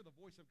need to hear the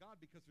voice of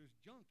God because there's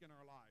junk in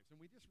our lives. And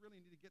we just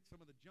really need to get some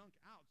of the junk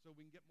out so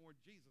we can get more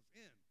Jesus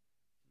in.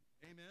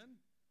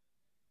 Amen?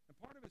 And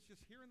part of it's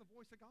just hearing the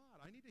voice of God.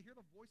 I need to hear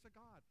the voice of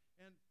God.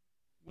 And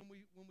when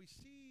we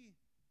see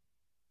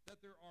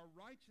that there are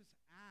righteous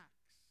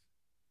acts,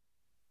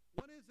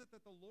 what is it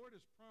that the Lord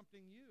is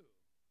prompting you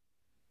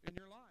in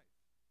your life?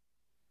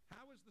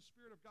 How is the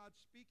Spirit of God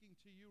speaking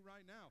to you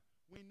right now?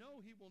 We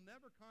know he will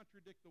never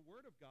contradict the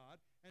Word of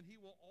God, and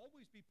he will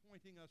always be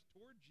pointing us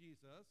toward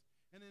Jesus.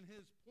 And in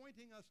his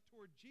pointing us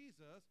toward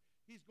Jesus,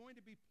 he's going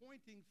to be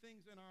pointing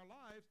things in our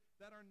lives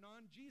that are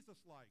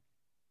non-Jesus-like,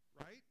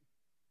 right?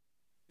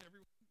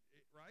 Everyone,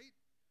 right?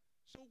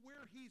 So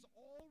where he's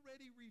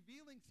already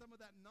revealing some of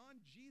that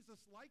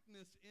non-Jesus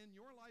likeness in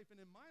your life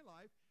and in my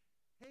life,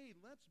 hey,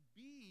 let's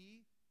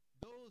be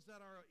those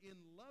that are in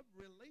love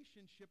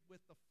relationship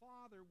with the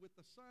Father, with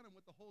the Son, and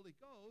with the Holy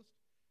Ghost,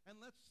 and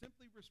let's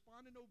simply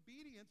respond in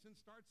obedience and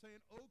start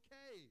saying,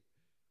 okay,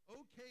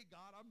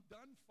 God, I'm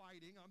done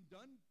fighting. I'm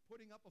done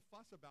putting up a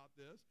fuss about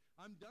this.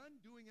 I'm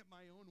done doing it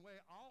my own way.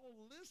 I'll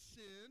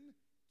listen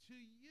to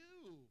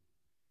you,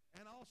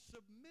 and I'll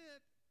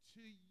submit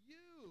to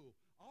you.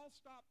 I'll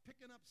stop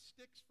picking up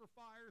sticks for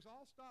fires.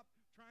 I'll stop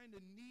trying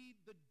to knead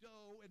the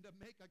dough and to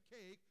make a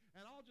cake,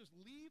 and I'll just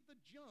leave the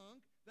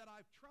junk that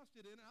I've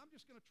trusted in, and I'm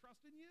just going to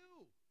trust in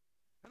you.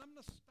 And I'm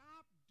going to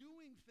stop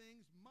doing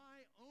things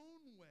my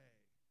own way.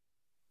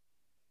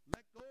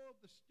 Let go of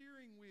the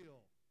steering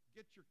wheel.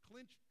 Get your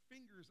clenched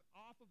fingers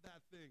off of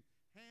that thing.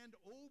 Hand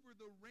over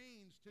the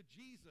reins to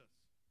Jesus.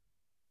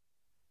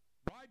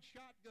 Ride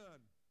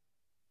shotgun.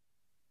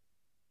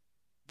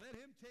 Let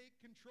him take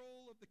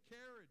control of the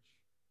carriage.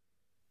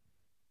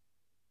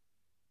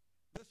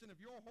 Listen,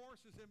 if your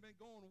horses have been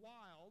going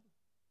wild,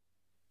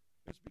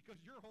 it's because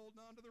you're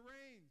holding on to the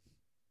reins.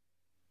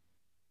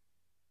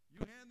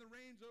 You hand the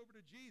reins over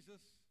to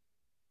Jesus,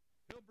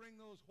 he'll bring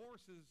those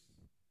horses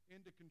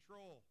into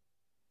control.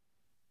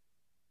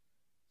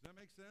 Does that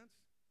make sense?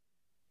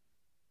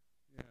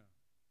 Yeah.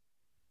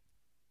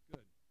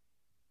 Good.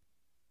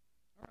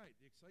 All right,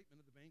 the excitement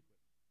of the banquet.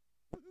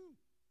 Woohoo!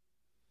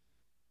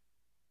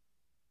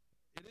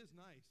 It is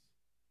nice.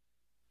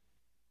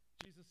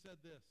 Jesus said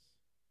this,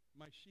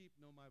 my sheep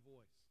know my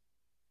voice.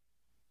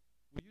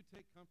 Will you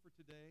take comfort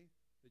today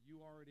that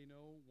you already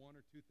know one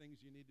or two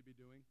things you need to be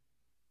doing?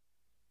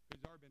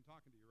 Because he's already been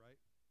talking to you, right?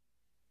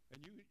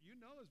 And you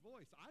know his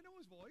voice. I know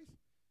his voice.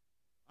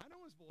 I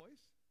know his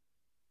voice.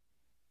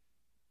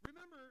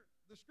 Remember,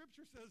 the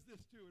Scripture says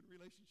this too in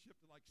relationship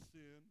to like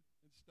sin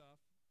and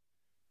stuff.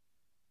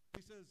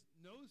 He says,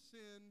 no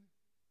sin,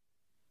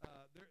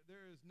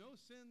 there is no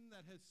sin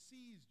that has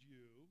seized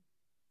you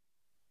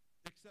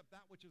except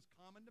that which is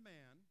common to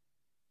man.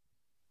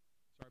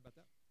 Sorry about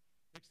that.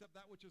 Except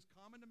that which is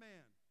common to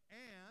man.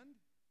 And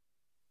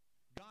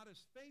God is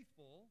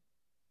faithful.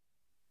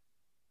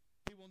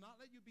 He will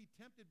not let you be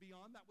tempted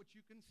beyond that which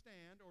you can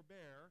stand or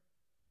bear.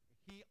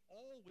 He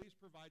always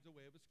provides a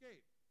way of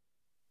escape.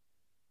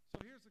 So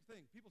here's the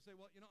thing. People say,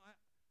 well,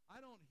 I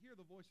don't hear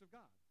the voice of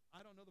God.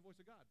 I don't know the voice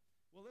of God.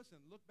 Well,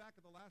 listen, look back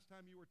at the last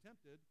time you were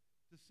tempted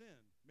to sin.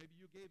 Maybe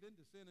you gave in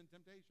to sin and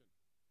temptation.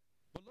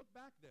 But look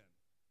back then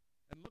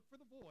and look for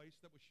the voice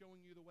that was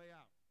showing you the way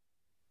out.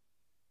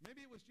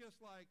 Maybe it was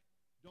just like,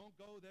 don't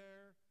go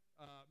there.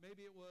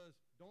 Maybe it was,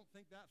 don't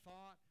think that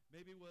thought.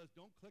 Maybe it was,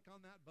 don't click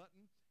on that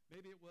button.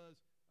 Maybe it was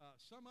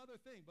some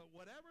other thing. But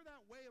whatever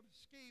that way of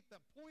escape,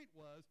 that point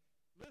was,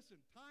 listen,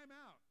 time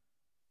out.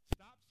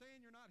 Stop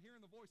saying you're not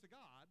hearing the voice of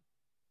God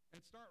and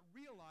start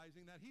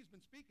realizing that he's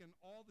been speaking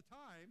all the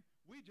time.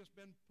 We've just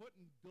been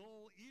putting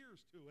dull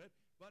ears to it.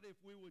 But if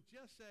we would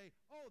just say,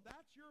 oh,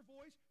 that's your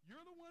voice,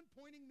 you're the one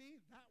pointing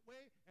me that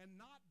way, and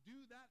not do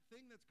that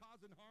thing that's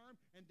causing harm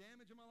and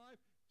damage in my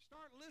life,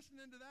 start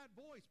listening to that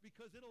voice,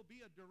 because it'll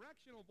be a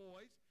directional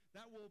voice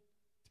that will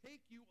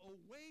take you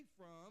away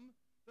from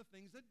the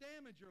things that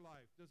damage your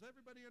life. Does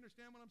everybody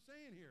understand what I'm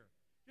saying here?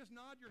 Just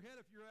nod your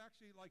head if you're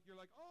actually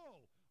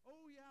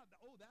oh yeah,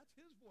 that's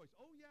his voice.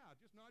 Oh yeah,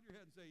 just nod your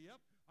head and say, yep,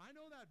 I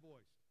know that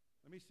voice.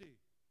 Let me see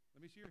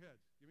your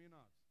heads. Give me a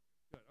nod.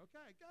 Good.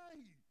 Okay,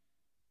 guys.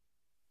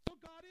 So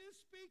God is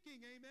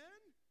speaking, amen?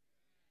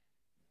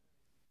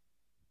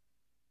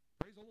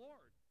 Praise the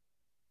Lord.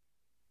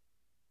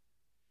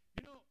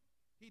 You know,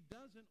 he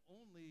doesn't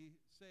only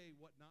say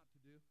what not to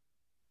do.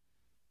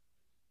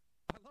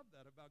 I love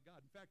that about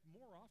God. In fact,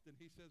 more often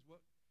he says,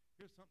 well,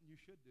 here's something you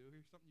should do.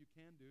 Here's something you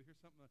can do.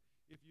 Here's something,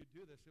 if you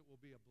do this, it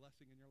will be a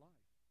blessing in your life.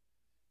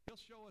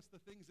 He'll show us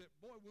the things that,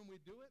 boy, when we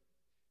do it,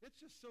 it's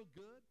just so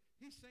good.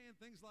 He's saying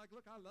things like,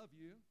 look, I love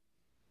you.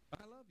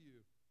 I love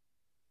you.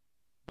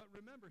 But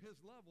remember, his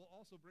love will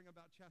also bring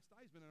about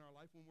chastisement in our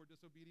life when we're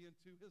disobedient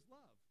to his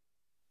love.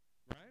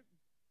 Right?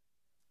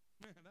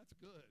 Man, that's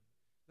good.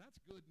 That's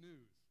good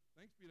news.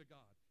 Thanks be to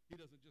God. He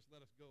doesn't just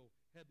let us go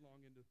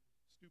headlong into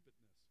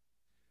stupidness.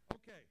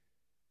 Okay.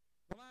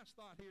 The last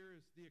thought here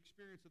is the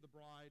experience of the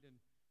bride, and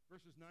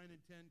verses 9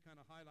 and 10 kind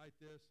of highlight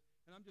this.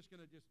 And I'm just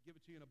going to give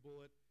it to you in a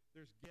bullet.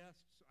 There's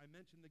guests. I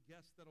mentioned the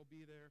guests that'll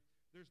be there.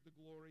 There's the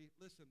glory.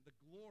 Listen, the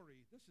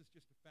glory, this is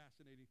just a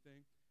fascinating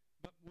thing.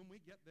 But when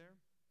we get there,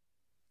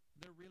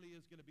 there really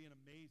is going to be an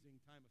amazing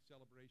time of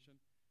celebration.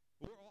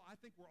 I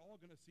think we're all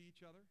going to see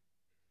each other.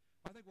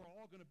 I think we're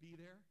all going to be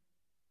there.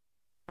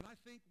 And I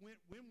think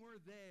when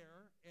we're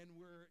there and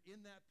we're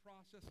in that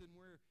process and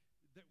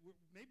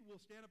maybe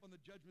we'll stand up on the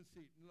judgment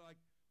seat and like,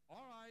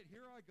 all right,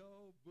 here I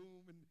go,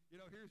 boom, and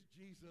here's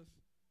Jesus.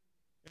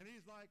 And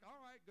he's like,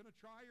 all right, going to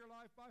try your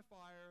life by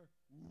fire,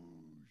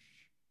 whoosh.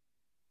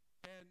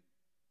 And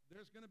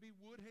there's going to be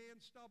wood, hay,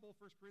 and stubble.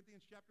 1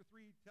 Corinthians chapter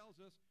 3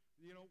 tells us,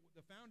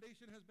 the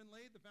foundation has been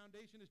laid. The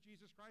foundation is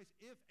Jesus Christ.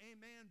 If a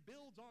man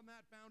builds on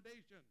that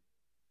foundation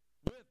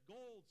with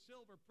gold,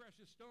 silver,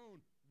 precious stone,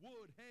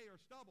 wood, hay, or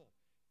stubble,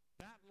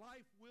 that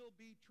life will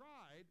be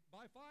tried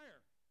by fire.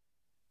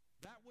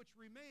 That which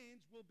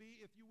remains will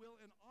be, if you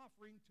will, an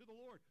offering to the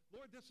Lord.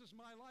 Lord, this is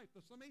my life,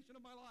 the summation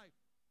of my life.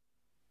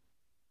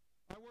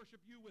 I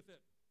worship you with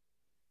it.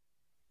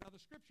 Now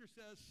the scripture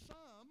says,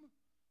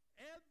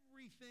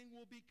 everything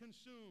will be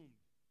consumed.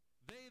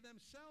 They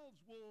themselves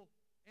will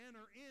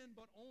enter in,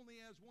 but only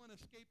as one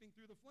escaping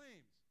through the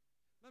flames.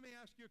 Let me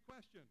ask you a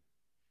question.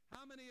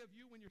 How many of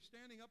you, when you're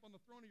standing up on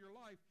the throne of your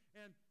life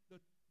and the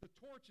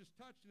torch is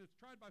touched and it's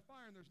tried by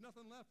fire and there's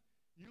nothing left,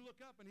 you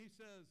look up and he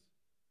says,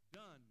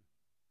 done.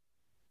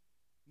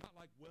 Not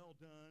like well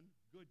done,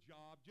 good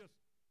job, just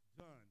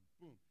done.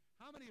 Boom.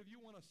 How many of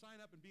you want to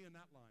sign up and be in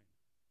that line?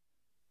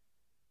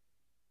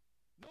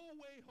 No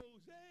way,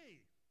 Jose.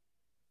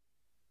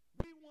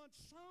 We want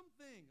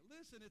something.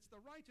 Listen, it's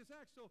the righteous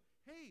act. So,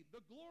 hey,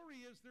 the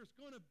glory is there's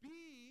going to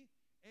be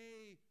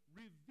a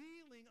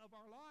revealing of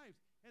our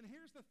lives. And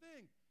here's the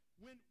thing.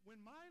 When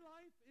my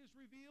life is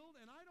revealed,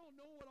 and I don't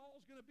know what all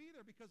is going to be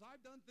there because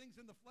I've done things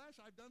in the flesh,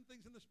 I've done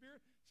things in the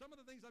spirit. Some of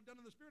the things I've done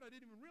in the spirit, I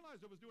didn't even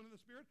realize I was doing in the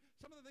spirit.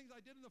 Some of the things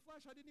I did in the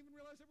flesh, I didn't even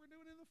realize that we're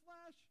doing in the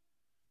flesh.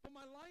 But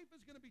my life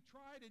is going to be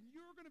tried, and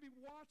you're going to be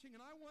watching,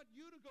 and I want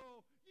you to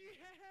go,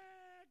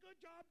 yeah, good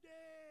job,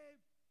 Dave.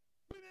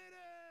 We made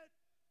it.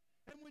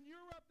 And when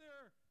you're up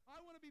there,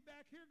 I want to be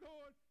back here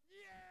going,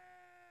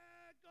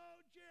 yeah,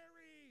 go,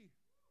 Jerry.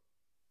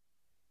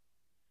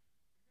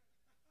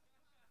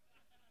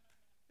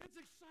 It's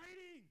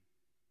exciting.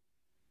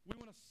 We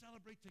want to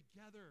celebrate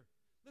together.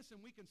 Listen,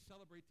 we can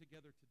celebrate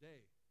together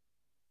today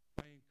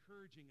by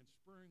encouraging and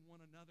spurring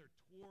one another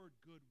toward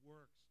good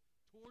works,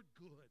 toward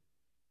good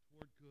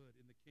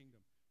in the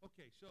kingdom.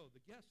 Okay, so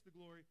the guests, the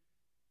glory.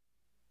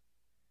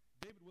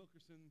 David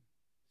Wilkerson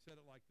said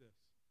it like this.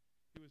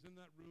 He was in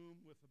that room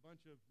with a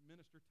bunch of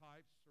minister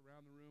types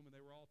around the room, and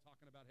they were all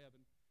talking about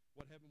heaven,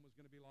 what heaven was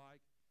going to be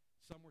like.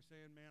 Some were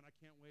saying, man, I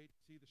can't wait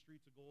to see the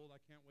streets of gold. I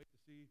can't wait to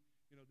see,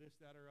 this,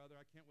 that, or other.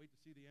 I can't wait to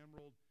see the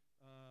emerald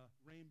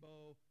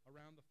rainbow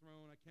around the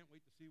throne. I can't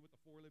wait to see what the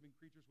four living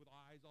creatures with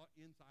eyes all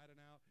inside and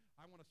out.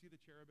 I want to see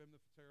the cherubim, the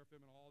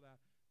seraphim, and all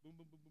that. Boom,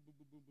 boom, boom, boom, boom,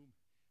 boom, boom, boom.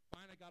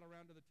 Finally got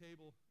around to the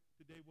table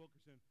to Dave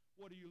Wilkerson.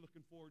 What are you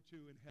looking forward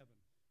to in heaven?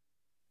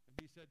 And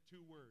he said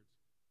 2 words,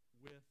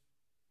 with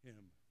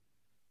him.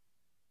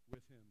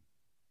 With him.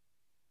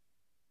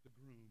 The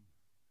groom.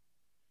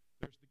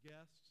 There's the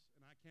guests,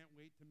 and I can't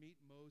wait to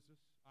meet Moses.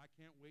 I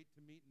can't wait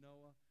to meet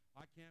Noah.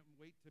 I can't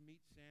wait to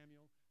meet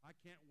Samuel. I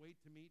can't wait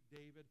to meet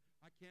David.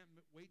 I can't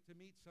wait to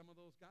meet some of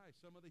those guys,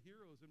 some of the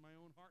heroes in my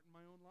own heart and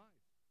my own life.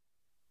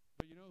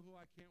 But you know who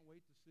I can't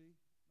wait to see?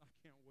 I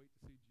can't wait to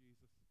see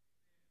Jesus.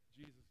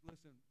 Jesus,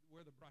 listen,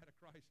 we're the bride of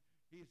Christ.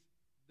 He's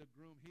the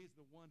groom. He's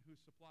the one who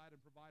supplied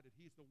and provided.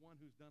 He's the one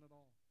who's done it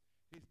all.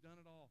 He's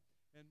done it all.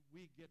 And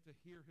we get to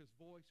hear his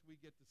voice. We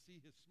get to see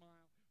his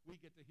smile. We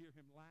get to hear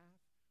him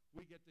laugh.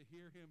 We get to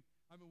hear him,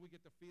 we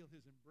get to feel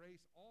his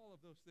embrace, all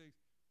of those things,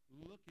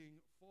 looking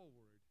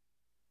forward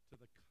to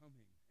the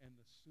coming and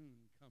the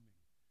soon coming,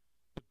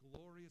 the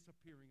glorious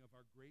appearing of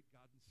our great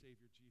God and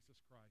Savior,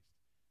 Jesus Christ,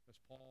 as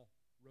Paul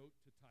wrote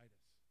to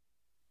Titus,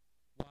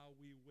 while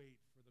we wait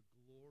for the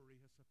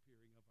glorious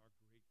appearing of our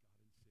great God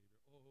and Savior.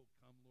 Oh,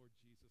 come, Lord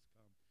Jesus,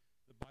 come.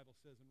 The Bible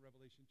says in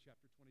Revelation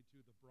chapter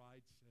 22, the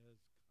bride says,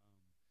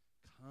 come.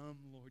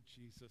 Come, Lord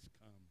Jesus,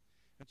 come.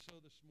 And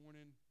so this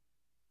morning,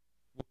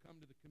 we'll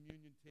come to the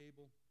communion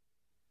table.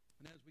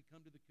 And as we come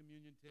to the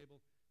communion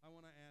table, I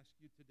want to ask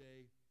you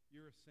today,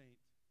 you're a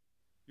saint.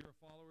 You're a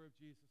follower of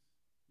Jesus.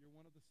 You're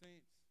one of the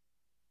saints.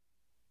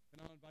 And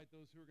I'll invite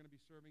those who are going to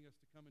be serving us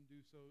to come and do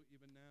so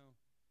even now.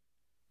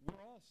 We're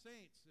all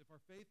saints. If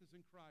our faith is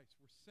in Christ,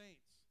 we're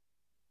saints.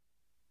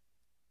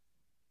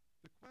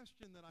 The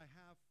question that I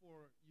have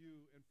for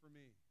you and for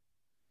me,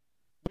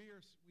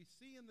 we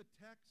see in the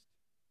text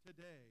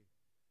today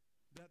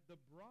that the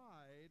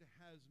bride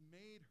has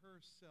made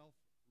herself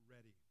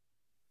ready.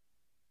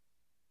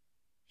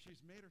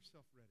 She's made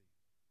herself ready.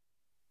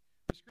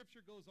 The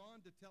scripture goes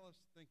on to tell us,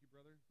 thank you,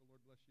 brother, the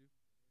Lord bless you.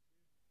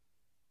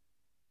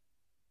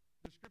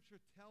 The scripture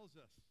tells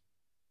us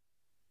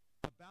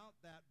about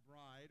that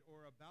bride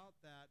or about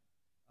that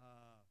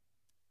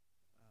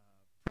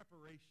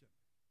preparation,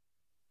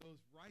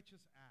 those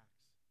righteous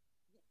acts.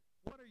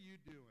 What are you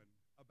doing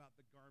about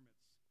the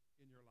garments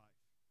in your life?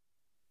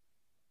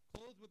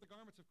 Clothed with the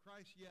garments of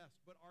Christ, yes,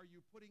 but are you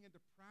putting into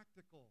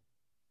practical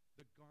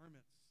the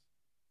garments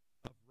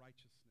of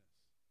righteousness?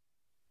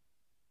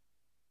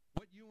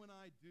 What you and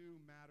I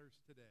do matters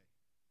today.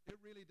 It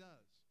really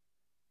does.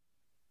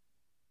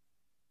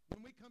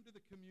 When we come to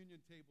the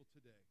communion table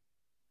today,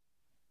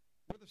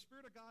 where the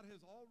Spirit of God has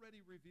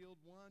already revealed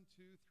 1,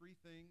 2, 3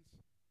 things,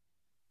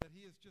 that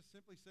he is just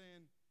simply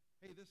saying,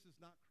 hey, this is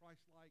not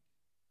Christ-like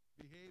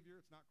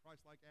behavior. It's not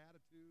Christ-like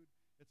attitude.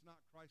 It's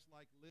not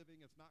Christ-like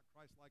living. It's not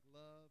Christ-like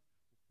love.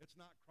 It's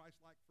not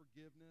Christ-like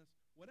forgiveness.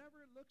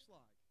 Whatever it looks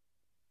like.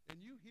 And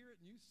you hear it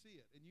and you see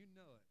it and you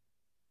know it.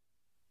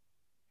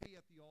 Hey,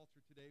 at the altar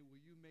today,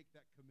 will you make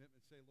that commitment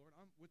and say, Lord,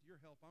 with your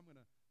help, I'm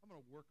gonna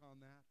work on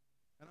that.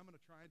 And I'm going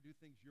to try and do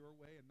things your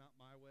way and not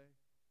my way.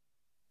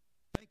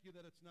 Thank you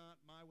that it's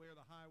not my way or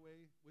the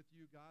highway with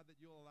you, God, that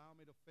you'll allow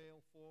me to fail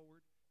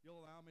forward.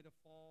 You'll allow me to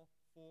fall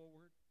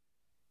forward.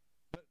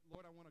 But,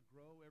 Lord, I want to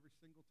grow every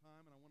single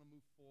time, and I want to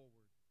move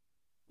forward.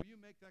 Will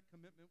you make that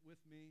commitment with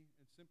me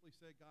and simply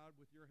say, God,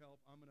 with your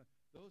help,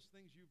 those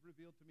things you've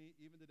revealed to me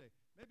even today.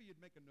 Maybe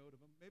you'd make a note of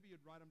them. Maybe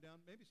you'd write them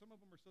down. Maybe some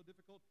of them are so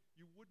difficult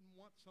you wouldn't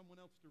want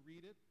someone else to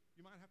read it.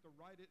 You might have to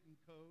write it in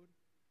code.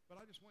 But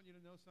I just want you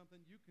to know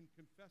something. You can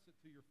confess it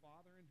to your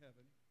Father in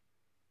heaven.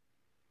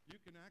 You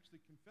can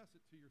actually confess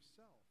it to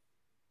yourself.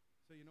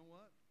 Say, you know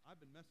what? I've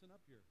been messing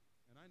up here,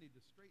 and I need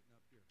to straighten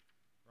up here.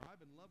 Or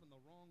I've been loving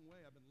the wrong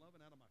way. I've been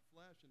loving out of my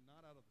flesh and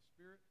not out of the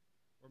Spirit.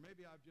 Or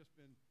maybe I've just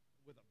been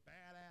with a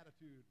bad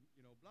attitude,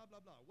 blah,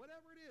 blah, blah.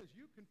 Whatever it is,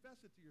 you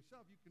confess it to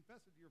yourself. You confess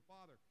it to your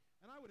Father.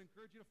 And I would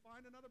encourage you to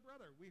find another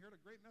brother. We heard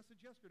a great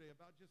message yesterday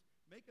about just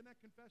making that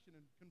confession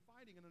and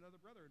confiding in another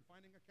brother and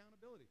finding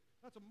accountability.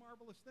 That's a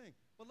marvelous thing.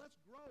 But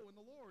let's grow in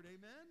the Lord.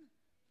 Amen?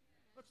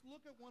 Let's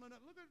look at one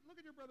another. Look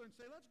at your brother and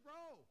say, let's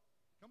grow.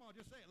 Come on,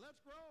 just say it.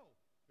 Let's grow.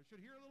 I should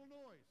hear a little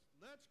noise.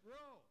 Let's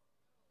grow.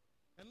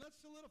 And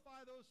let's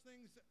solidify those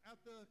things at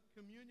the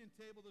communion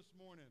table this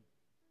morning.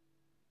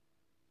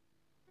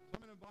 So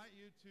I'm going to invite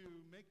you to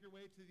make your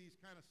way to these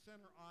kind of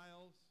center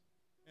aisles,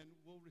 and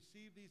we'll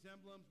receive these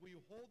emblems. Will you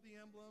hold the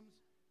emblems,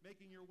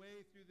 making your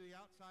way through the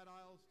outside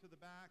aisles to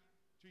the back,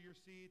 to your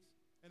seats,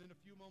 and in a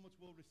few moments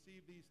we'll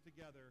receive these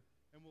together,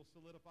 and we'll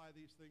solidify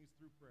these things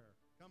through prayer.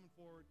 Come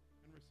forward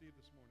and receive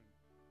this morning.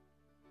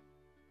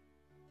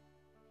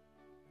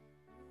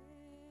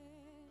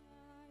 When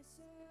I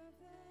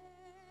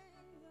survey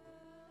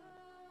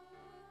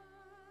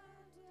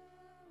the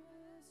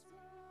wondrous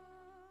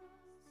cross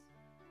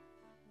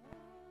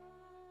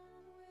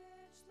on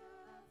which the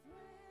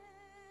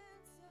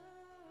Prince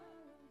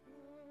of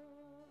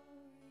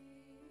Glory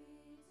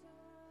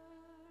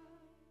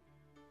died,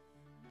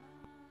 my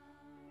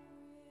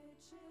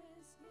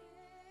richest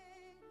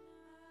gain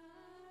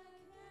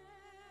I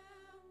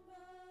can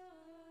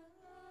but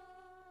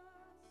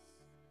loss,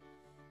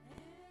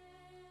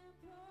 and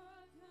pour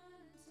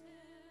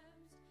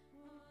contempt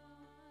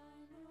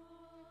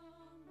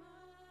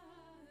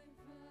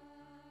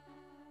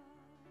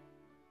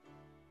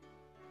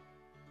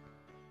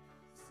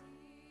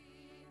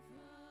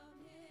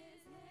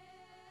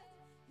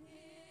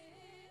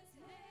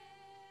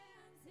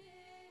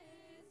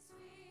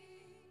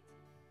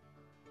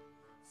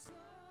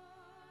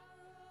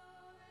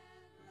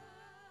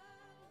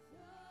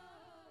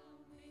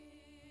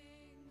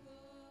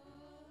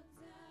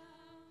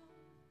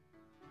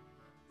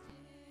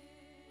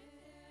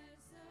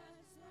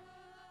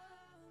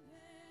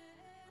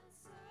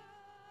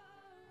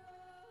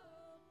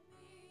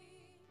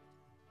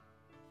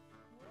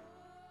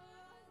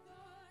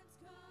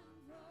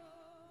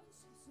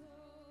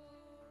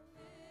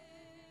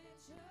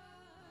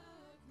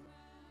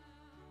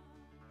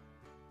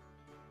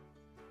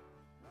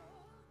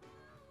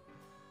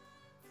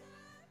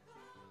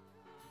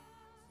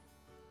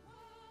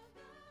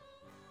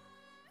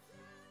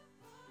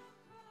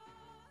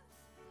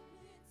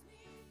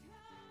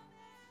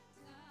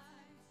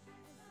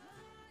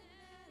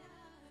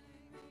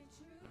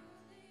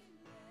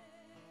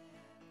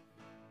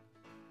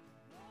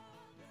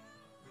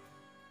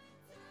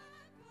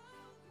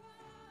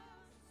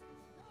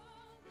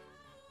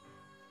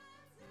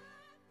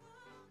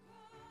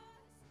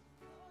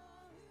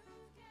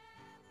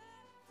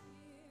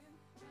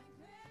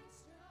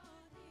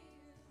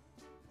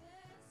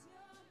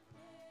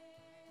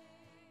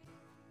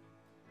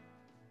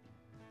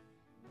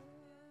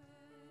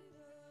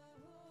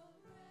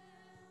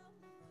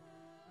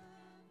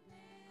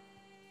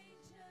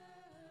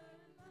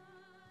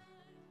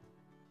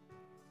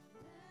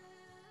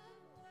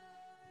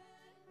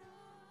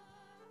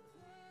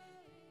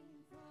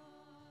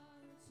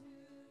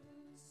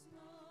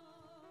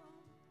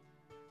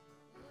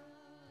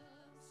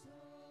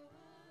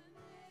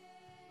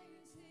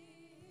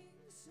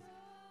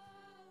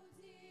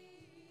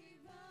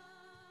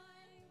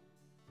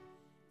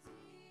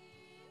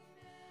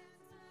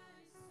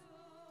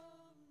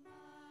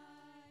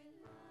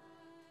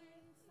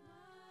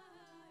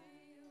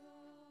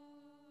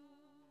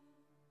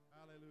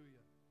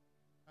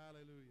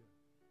Hallelujah.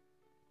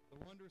 The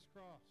wondrous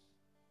cross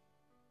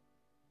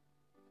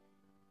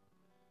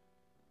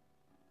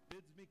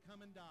bids me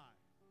come and die,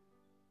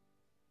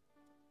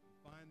 and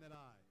find that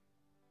I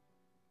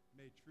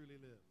may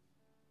truly live.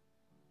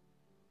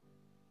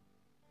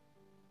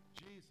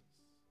 Jesus,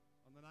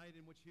 on the night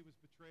in which he was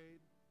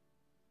betrayed,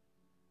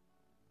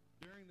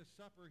 during the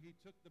supper, he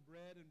took the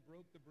bread and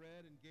broke the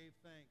bread and gave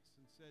thanks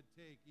and said,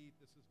 "Take, eat,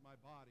 this is my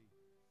body,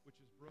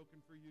 which is broken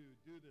for you.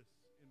 Do this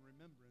in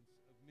remembrance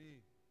of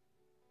me."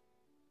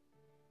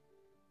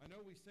 I know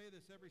we say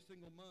this every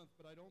single month,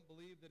 but I don't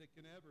believe that it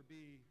can ever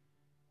be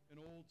an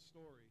old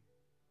story.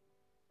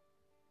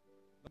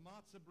 The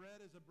matzah bread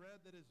is a bread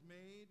that is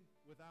made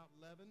without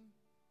leaven.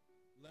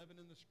 Leaven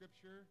in the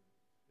scripture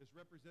is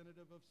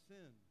representative of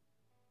sin.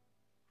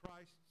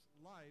 Christ's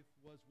life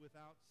was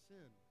without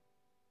sin.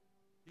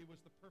 He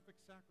was the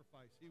perfect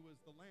sacrifice. He was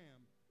the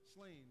lamb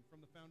slain from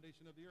the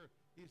foundation of the earth.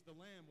 He's the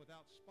lamb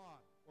without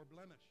spot or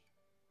blemish.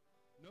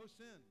 No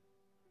sin.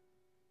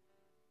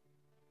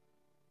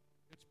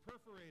 It's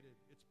perforated.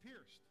 It's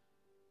pierced.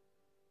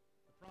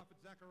 The prophet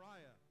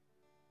Zechariah,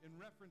 in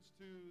reference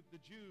to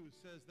the Jews,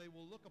 says they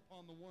will look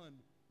upon the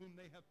one whom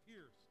they have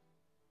pierced.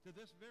 To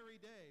this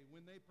very day,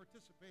 when they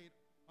participate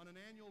on an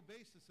annual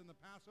basis in the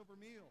Passover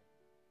meal,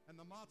 and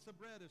the matzah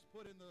bread is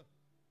put in the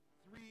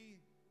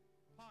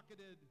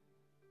three-pocketed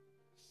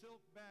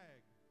silk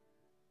bag,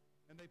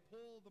 and they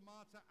pull the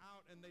matzah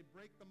out and they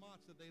break the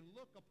matzah, they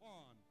look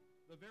upon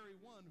the very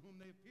one whom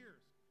they've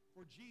pierced.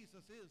 For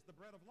Jesus is the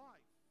bread of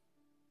life.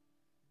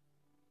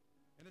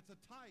 And it's a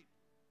type.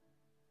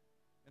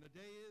 And a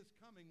day is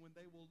coming when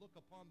they will look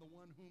upon the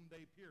one whom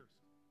they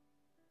pierced,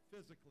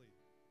 physically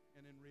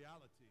and in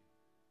reality,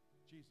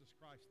 Jesus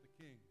Christ the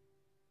King.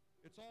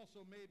 It's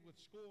also made with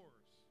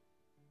scores.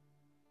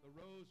 The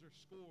rows are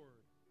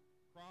scored,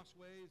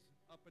 crossways,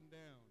 up and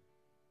down.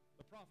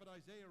 The prophet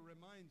Isaiah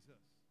reminds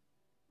us,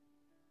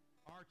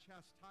 our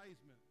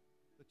chastisement,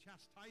 the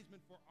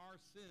chastisement for our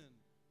sin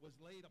was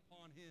laid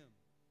upon him.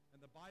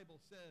 And the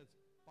Bible says,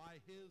 by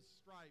his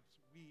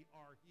stripes we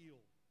are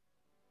healed.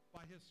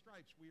 By his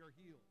stripes we are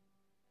healed.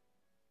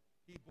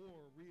 He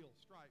bore real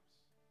stripes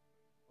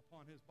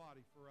upon his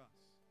body for us.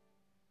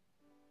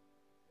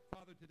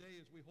 Father, today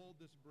as we hold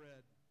this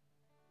bread,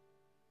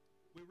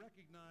 we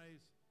recognize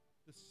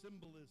the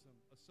symbolism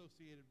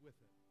associated with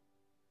it.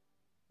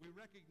 We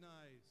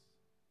recognize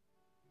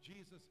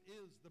Jesus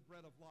is the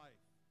bread of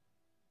life.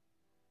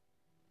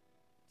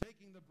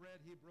 Taking the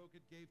bread, he broke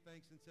it, gave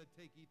thanks, and said,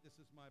 "Take, eat, this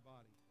is my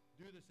body.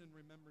 Do this in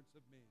remembrance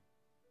of me."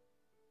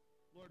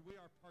 Lord, we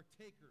are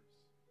partakers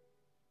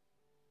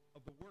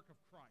of the work of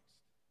Christ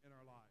in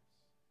our lives.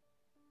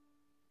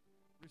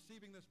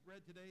 Receiving this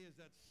bread today is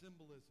that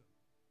symbolism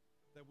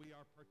that we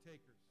are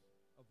partakers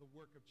of the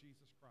work of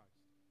Jesus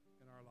Christ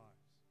in our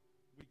lives.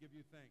 We give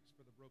you thanks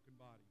for the broken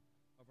body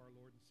of our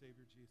Lord and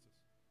Savior Jesus.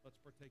 Let's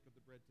partake of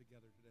the bread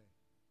together today.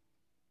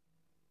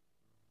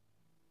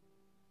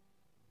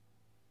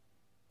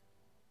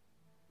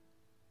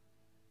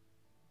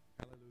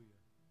 Hallelujah.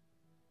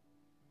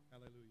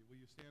 Hallelujah. Will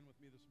you stand with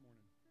me this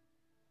morning?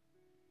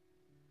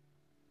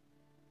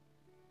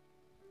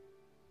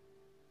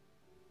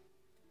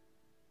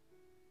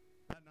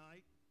 That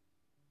night,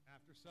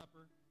 after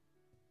supper,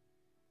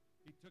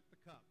 he took the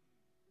cup.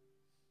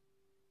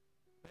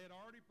 They had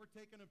already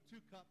partaken of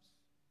 2 cups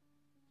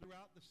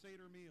throughout the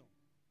Seder meal,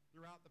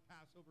 throughout the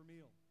Passover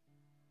meal.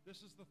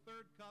 This is the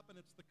 3rd cup, and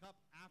it's the cup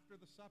after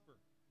the supper.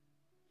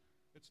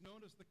 It's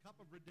known as the cup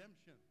of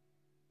redemption.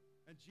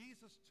 And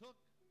Jesus took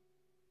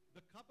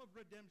the cup of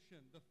redemption,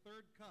 the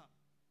 3rd cup,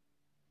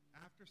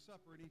 after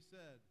supper, and he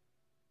said,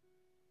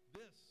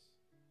 "This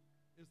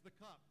is the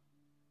cup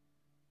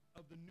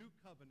of the new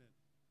covenant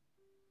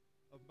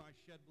of my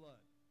shed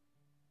blood.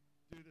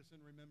 Do this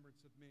in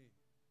remembrance of me."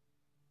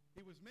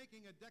 He was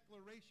making a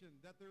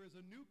declaration that there is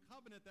a new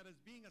covenant that is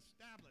being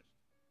established.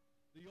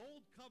 The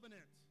old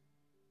covenant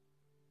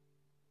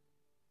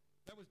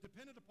that was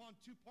dependent upon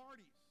 2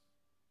 parties,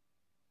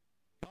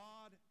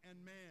 God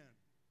and man.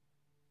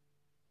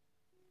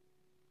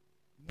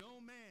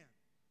 No man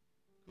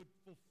could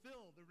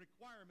fulfill the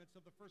requirements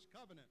of the first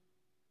covenant,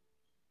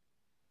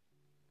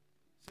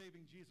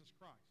 saving Jesus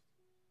Christ.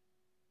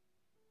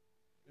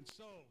 And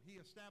so he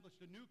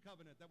established a new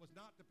covenant that was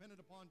not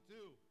dependent upon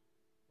 2,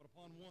 but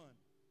upon one,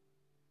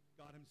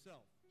 God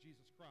himself,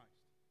 Jesus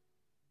Christ.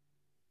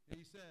 And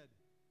he said,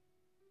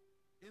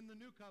 in the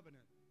new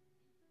covenant,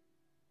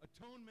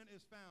 atonement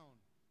is found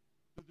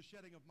through the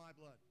shedding of my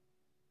blood.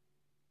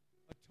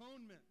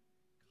 Atonement,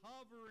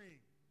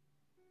 covering,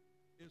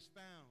 is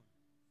found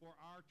for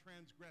our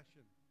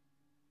transgression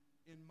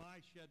in my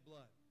shed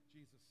blood,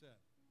 Jesus said.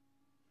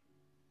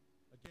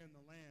 Again,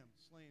 the lamb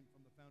slain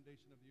from the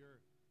foundation of the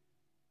earth.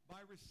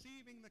 By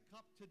receiving the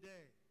cup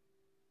today,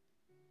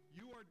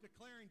 you are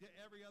declaring to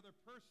every other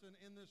person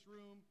in this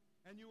room,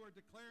 and you are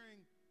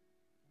declaring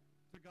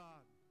to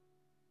God,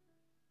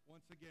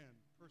 once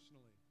again,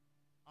 personally,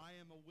 I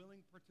am a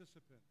willing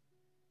participant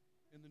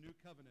in the new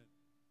covenant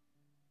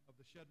of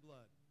the shed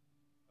blood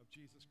of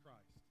Jesus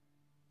Christ.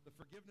 The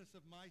forgiveness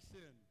of my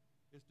sin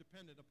is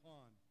dependent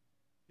upon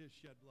his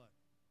shed blood.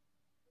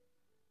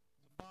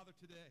 So, Father,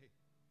 today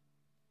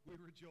we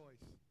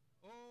rejoice.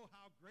 Oh,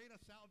 how great a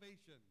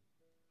salvation.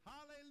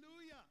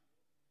 Hallelujah.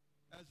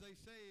 As they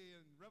say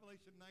in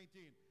Revelation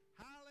 19,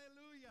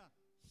 hallelujah,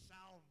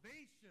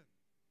 salvation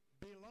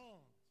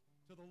belongs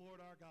to the Lord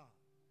our God.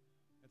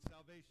 And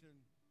salvation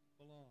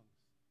belongs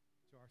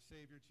to our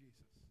Savior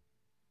Jesus.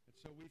 And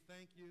so we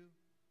thank you.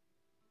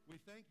 We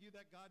thank you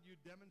that, God, you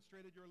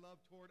demonstrated your love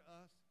toward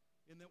us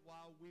in that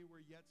while we were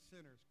yet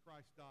sinners,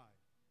 Christ died.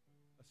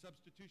 A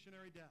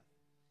substitutionary death.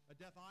 A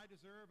death I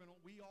deserve and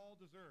we all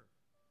deserve.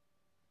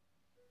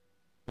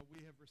 But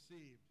we have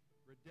received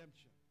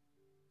redemption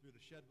through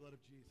the shed blood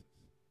of Jesus.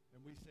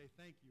 And we say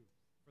thank you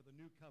for the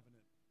new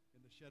covenant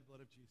in the shed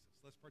blood of Jesus.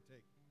 Let's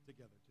partake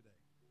together today.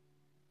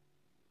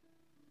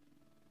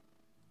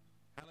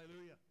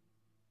 Hallelujah.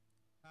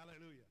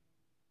 Hallelujah.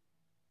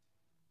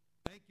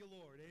 Thank you,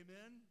 Lord.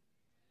 Amen.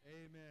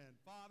 Amen.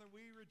 Father,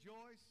 we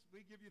rejoice.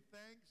 We give you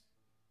thanks.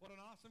 What an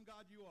awesome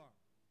God you are.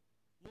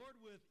 Lord,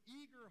 with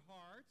eager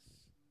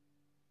hearts,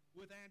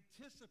 with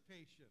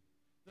anticipation,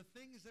 the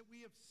things that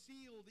we have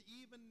sealed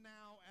even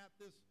now at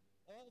this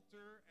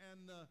altar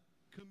and the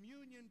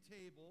communion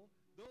table,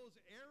 those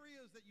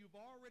areas that you've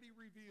already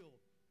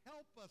revealed,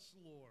 help us,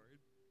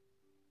 Lord,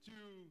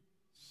 to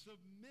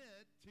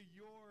submit to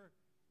your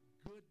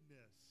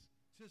goodness,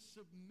 to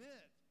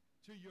submit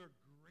to your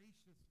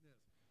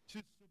graciousness, to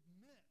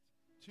submit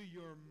to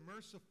your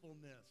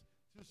mercifulness,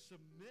 to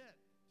submit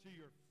to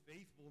your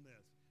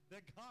faithfulness.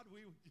 That, God,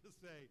 we would just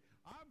say,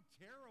 I'm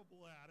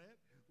terrible at it.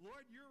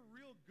 Lord, you're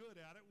real good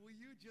at it. Will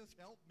you just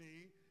help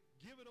me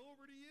give it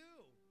over to you?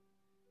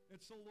 And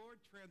so,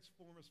 Lord,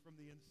 transform us from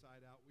the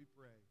inside out, we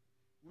pray.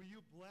 Will you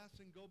bless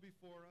and go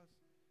before us?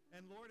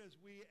 And, Lord, as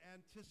we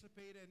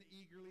anticipate and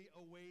eagerly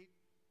await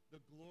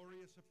the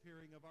glorious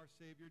appearing of our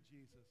Savior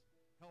Jesus,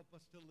 help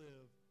us to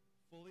live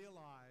fully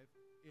alive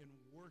in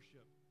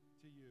worship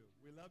to you.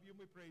 We love you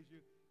and we praise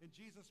you in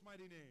Jesus'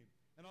 mighty name.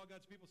 And all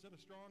God's people said a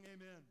strong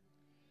amen.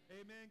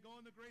 Amen. Go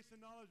in the grace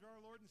and knowledge of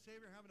our Lord and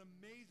Savior. Have an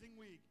amazing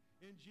week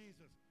in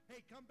Jesus.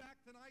 Hey, come back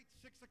tonight,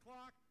 6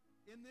 o'clock.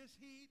 In this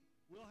heat,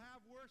 we'll have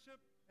worship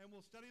and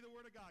we'll study the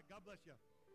Word of God. God bless you.